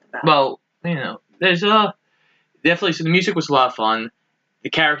 Well, there's definitely, so the music was a lot of fun. The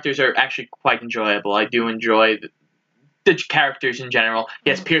characters are actually quite enjoyable. I do enjoy the characters in general.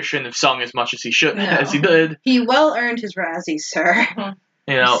 Yes, Pierce shouldn't have sung as much as he should, as he did. He well earned his Razzie, sir.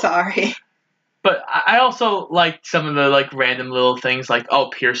 Sorry. But I also liked some of the like random little things, like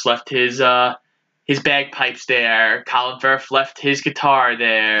Pierce left his bagpipes there. Colin Firth left his guitar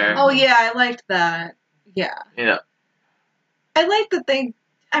there. Oh yeah, I liked that. Yeah. I like that they.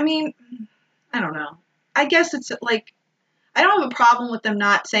 I mean, I don't know. I guess it's like I don't have a problem with them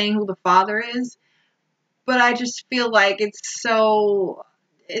not saying who the father is, but I just feel like it's so.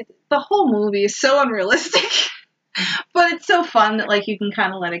 The whole movie is so unrealistic, but it's so fun that like you can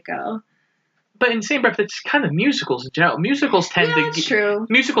kind of let it go. But in the same breath, it's kind of musicals in general. Musicals tend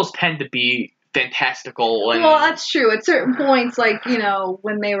to be fantastical. And, well, that's true. At certain points, like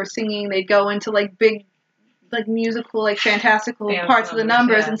when they were singing, they'd go into like big, like musical, like fantastical parts of the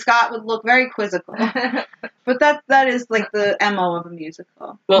numbers, and Scott would look very quizzical. But that is like the MO of a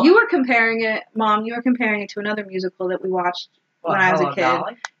musical. Well, you were comparing it, Mom. You were comparing it to another musical that we watched when I was a kid.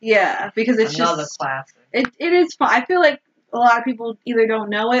 Dolly? Yeah, because it's another just classic. It is fun. I feel like a lot of people either don't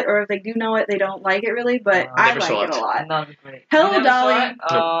know it, or if they do know it, they don't like it really. But I like it a lot. Another great. Hello, Dolly.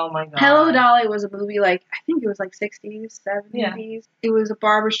 Oh my God. Hello, Dolly was a movie like I think it was like 60s, 70s. Yeah. It was a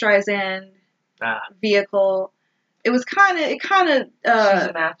Barbra Streisand vehicle. It was kind of she's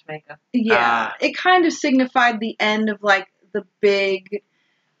a matchmaker. Yeah, it kind of signified the end of like the big,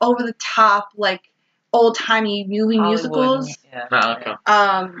 over the top like old timey movie musicals. Yeah.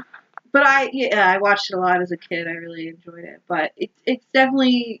 But I watched it a lot as a kid. I really enjoyed it. But it's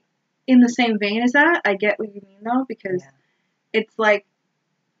definitely in the same vein as that. I get what you mean though, because it's like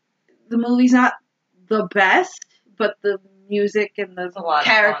the movie's not the best, but the music and the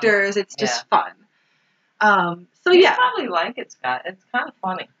characters, it's just fun. So you probably like it, Scott. It's kind of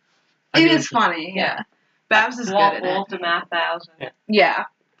funny. It is funny, yeah. Babs is good at it. Walter Matthausen. Yeah.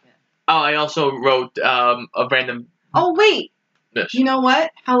 Oh, I also wrote a random. Oh wait. Yes. You know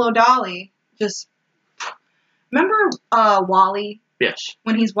what? Hello, Dolly. Just remember Wall-E? Yes.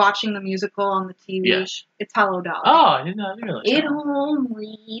 When he's watching the musical on the TV? Yes. It's Hello, Dolly. Oh, I didn't realize it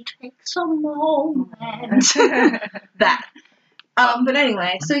only takes a moment. That. But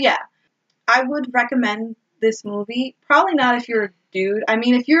anyway, so yeah. I would recommend this movie. Probably not if you're a dude. I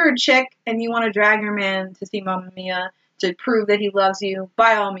mean, if you're a chick and you want to drag your man to see Mamma Mia to prove that he loves you,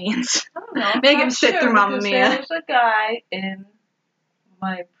 by all means. I don't know. Make him sit through Mamma Mia. There's a guy in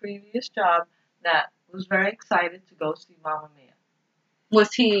my previous job that was very excited to go see Mamma Mia.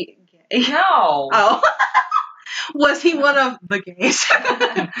 Was he gay? No. Oh. Was he one of the gays?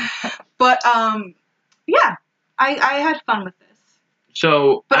 But, yeah. I had fun with this.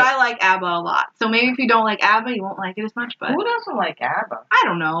 But I like ABBA a lot. So maybe if you don't like ABBA, you won't like it as much. But who doesn't like ABBA? I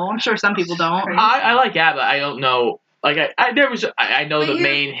don't know. I'm sure some people don't. I like ABBA. I don't know Like I know But the you-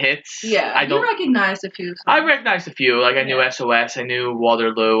 main hits. Yeah, I you don't. recognized a few songs. I recognized a few. Like I knew SOS. I knew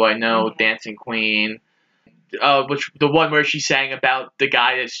Waterloo. I know Dancing Queen. Which the one where she sang about the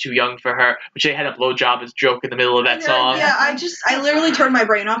guy that's too young for her, which they had a blowjob as a joke in the middle of that song. Yeah, I literally turned my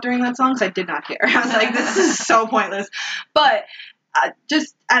brain off during that song because I did not care. I was like, this is so pointless. But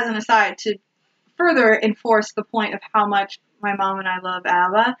just as an aside, to further enforce the point of how much my mom and I love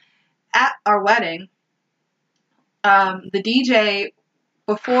ABBA, at our wedding, the DJ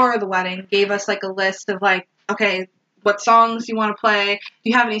before the wedding gave us like a list of like, okay, what songs you want to play? Do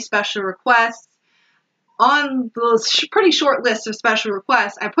you have any special requests? On the pretty short list of special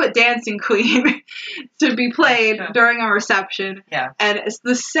requests, I put Dancing Queen to be played during our reception. Yeah. And it's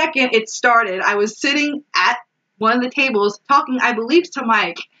the second it started, I was sitting at one of the tables talking, I believe, to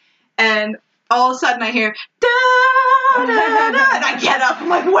Mike. And all of a sudden I hear, da, da, da, and I get up. I'm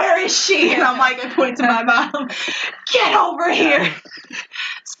like, where is she? And I'm like, I point to my mom, get over here.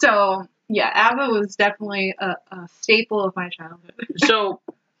 So, yeah, ABBA was definitely a staple of my childhood. So,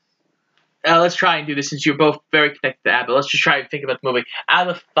 let's try and do this since you're both very connected to ABBA. Let's just try and think about the movie. Out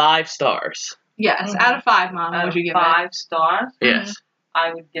of 5 stars. Yes, out of 5, Mom, what would you give it? 5 stars? Yes.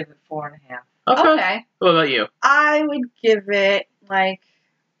 I would give it 4.5. Okay. What about you? I would give it like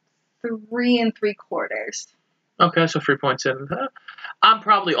 3 3/4. Okay, so 3.7. I'm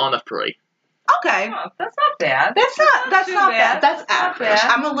probably on a 3. Okay. Oh, that's not bad. That's not too bad. That's not average. bad.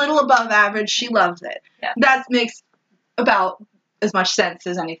 I'm a little above average. She loves it. Yeah. That makes about as much sense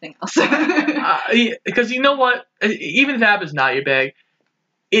as anything else. Because you know what? Even if ABBA's not your bag,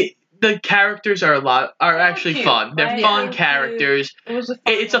 the characters are actually cute, fun. They're right? fun Yeah, characters. It was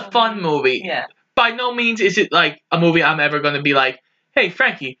It's a fun movie. Yeah. By no means is it like a movie I'm ever going to be like, hey,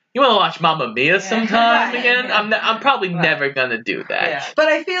 Frankie, you want to watch Mamma Mia sometime Right, again? yeah. I'm probably never going to do that. Yeah. But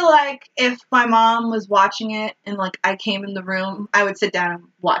I feel like if my mom was watching it and like I came in the room, I would sit down and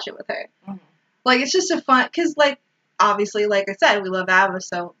watch it with her. Mhm. Like it's just a fun, because like obviously, like I said, we love ABBA,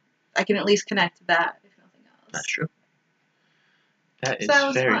 so I can at least connect to that, if nothing else. That's true. That is So it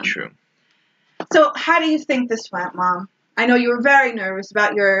was very fun. true. So how do you think this went, Mom? I know you were very nervous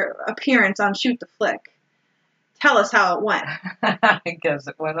about your appearance on Shoot the Flick. Tell us how it went. I guess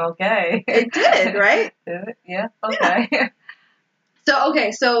it went okay. It did, right? Did it? Yeah. Okay.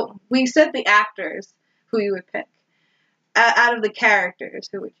 So we said the actors who you would pick. Out of the characters,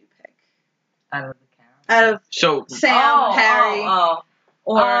 who would you pick? Out of the character. Out of So, Sam, Harry,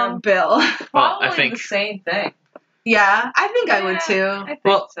 or Bill? Probably I think- the same thing. Yeah, I think I would too. I think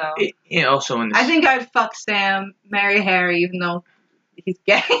well, so. also in this. I think I'd fuck Sam, marry Harry, even though he's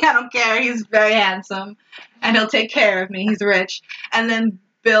gay. I don't care. He's very handsome, and he'll take care of me. He's rich. And then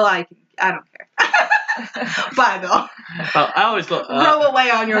Bill, I don't care. Bye, Bill. Well, I always look. Row away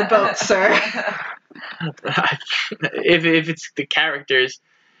on your boat, sir. if it's the characters,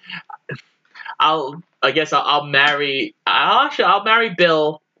 I'll marry. I'll marry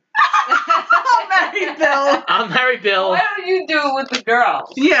Bill. I'll marry Bill. I'll marry Bill. Why don't you do it with the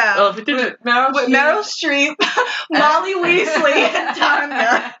girls? Yeah. Oh, if it didn't, With Meryl Streep, Molly Weasley, and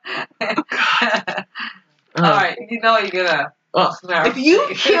Tanya. All right, you know you're gonna. If you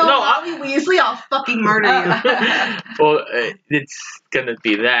kill Molly Weasley, I'll fucking murder you. Well, it's gonna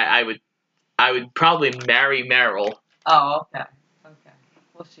be that. I would probably marry Meryl. Oh, okay.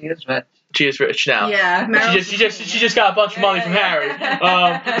 Well, she is rich. She is rich now. Yeah, Meryl. She just got a bunch of money from Harry.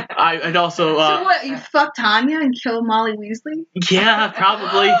 I'd also. So what? You fuck Tanya and kill Molly Weasley? Yeah,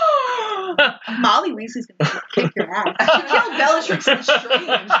 probably. Molly Weasley's gonna kick your ass. She killed Bellatrix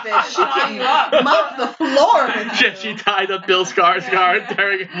Lestrange, bitch. She can mop the floor with you. She tied up Bill Skarsgård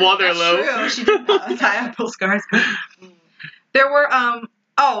during Waterloo. That's true. She did tie up Bill Skarsgård. There were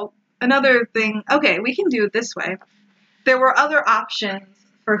another thing. Okay, we can do it this way. There were other options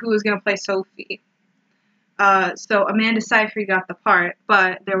for who was going to play Sophie. So Amanda Seyfried got the part,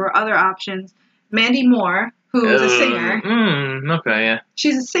 but there were other options. Mandy Moore, who's a singer. Okay, yeah.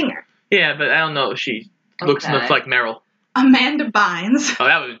 She's a singer. Yeah, but I don't know if she looks enough like Meryl. Amanda Bynes. Oh,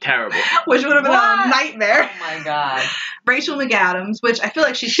 that would be terrible. Which would have been a nightmare. Oh my god. Rachel McAdams, which I feel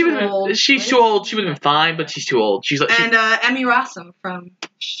like she's too old. She's too old. She would have been fine, but she's too old. She's like. And Emmy Rossum from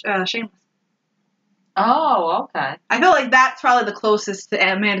Shameless. Oh, okay. I feel like that's probably the closest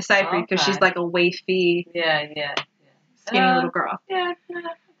to Amanda Seyfried because Okay. she's like a wafy, Yeah. skinny little girl. Yeah.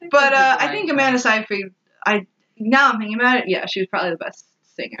 But I think Amanda Seyfried, now I'm thinking about it, yeah, she was probably the best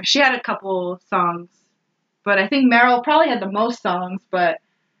singer. She had a couple songs, but I think Meryl probably had the most songs, but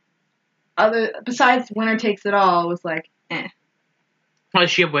besides Winner Takes It All was like, eh. Well,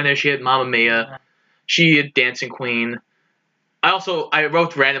 she had Winner, she had Mamma Mia, she had Dancing Queen. I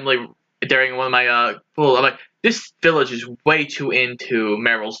wrote randomly during one of my I'm like, this village is way too into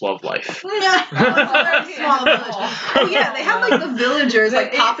Meryl's love life. Yeah, it's a very small village. Oh yeah, they have like the villagers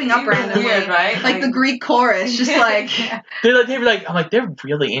like popping up randomly, weird, right? Like the Greek chorus, just like they were like, I'm like, they're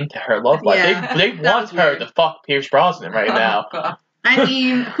really into her love life. Yeah, they want her to fuck Pierce Brosnan right now. I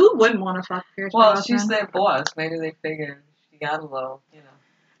mean, who wouldn't want to fuck Pierce Well, Brosnan? she's their boss. Maybe they figured she got a little,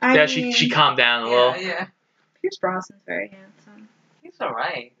 I Yeah, mean, she calmed down a little. Yeah. Pierce Brosnan's very handsome. He's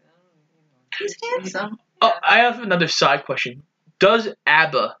alright. He's handsome. Oh, I have another side question. Does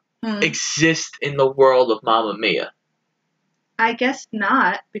ABBA exist in the world of Mamma Mia? I guess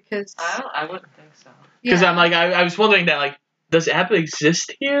not, because I wouldn't think so. Because I'm like, I was wondering that, like, does ABBA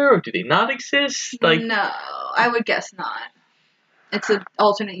exist here, or do they not exist? Like, no, I would guess not. It's an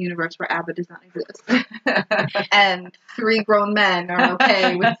alternate universe where ABBA does not exist, and 3 grown men are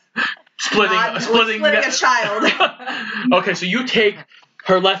okay with splitting a child. Okay, so you take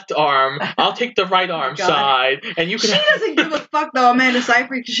her left arm, I'll take the right arm side, and you can. She doesn't give a fuck though, Amanda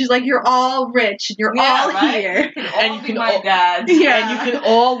Seyfried, because she's like, you're all rich and you're all here, and you can my dad. Yeah, and you can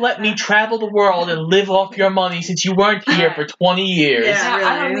all let me travel the world and live off your money since you weren't here for 20 years. Yeah, really.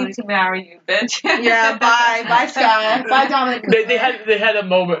 I don't need to marry you, bitch. Yeah, bye Sky, bye Dominic. They had a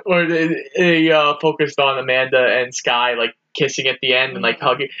moment where they focused on Amanda and Sky like kissing at the end and like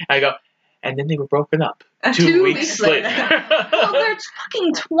hugging. And I go, and then they were broken up 2 weeks later. Well, they're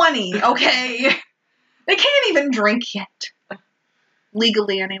fucking 20, okay? They can't even drink yet.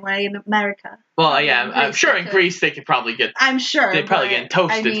 Legally, anyway, in America. Well, yeah, I'm sure in Greece they could probably get. I'm sure. They're probably getting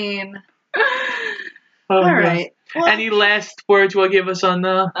toasted. I mean. All right. Well, any last words you want to give us on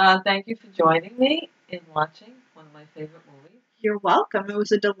the. Thank you for joining me in watching one of my favorite movies. You're welcome. It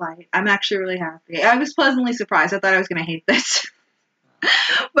was a delight. I'm actually really happy. I was pleasantly surprised. I thought I was going to hate this.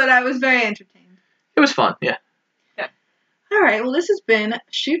 But I was very entertained. It was fun, yeah. All right, well, this has been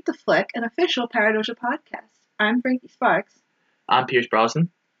Shoot the Flick, an official Paradoja podcast. I'm Frankie Sparks. I'm Pierce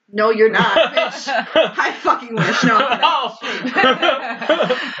Brosnan. No, you're not, bitch. I fucking wish. No.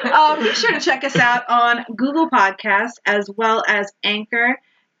 Be sure to check us out on Google Podcasts as well as Anchor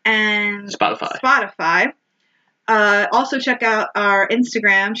and Spotify. Also check out our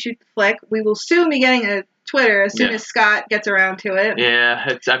Instagram, Shoot the Flick. We will soon be getting a Twitter as soon as Scott gets around to it. Yeah,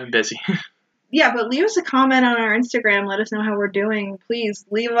 I've been busy. Yeah, but leave us a comment on our Instagram. Let us know how we're doing. Please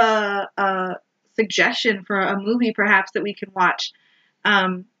leave a suggestion for a movie perhaps that we can watch.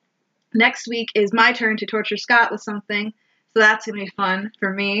 Next week is my turn to torture Scott with something, so that's going to be fun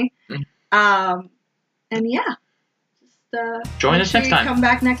for me. And yeah. Just join us next time. Come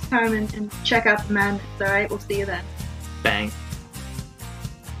back next time and check out the madness. All right, we'll see you then. Bang.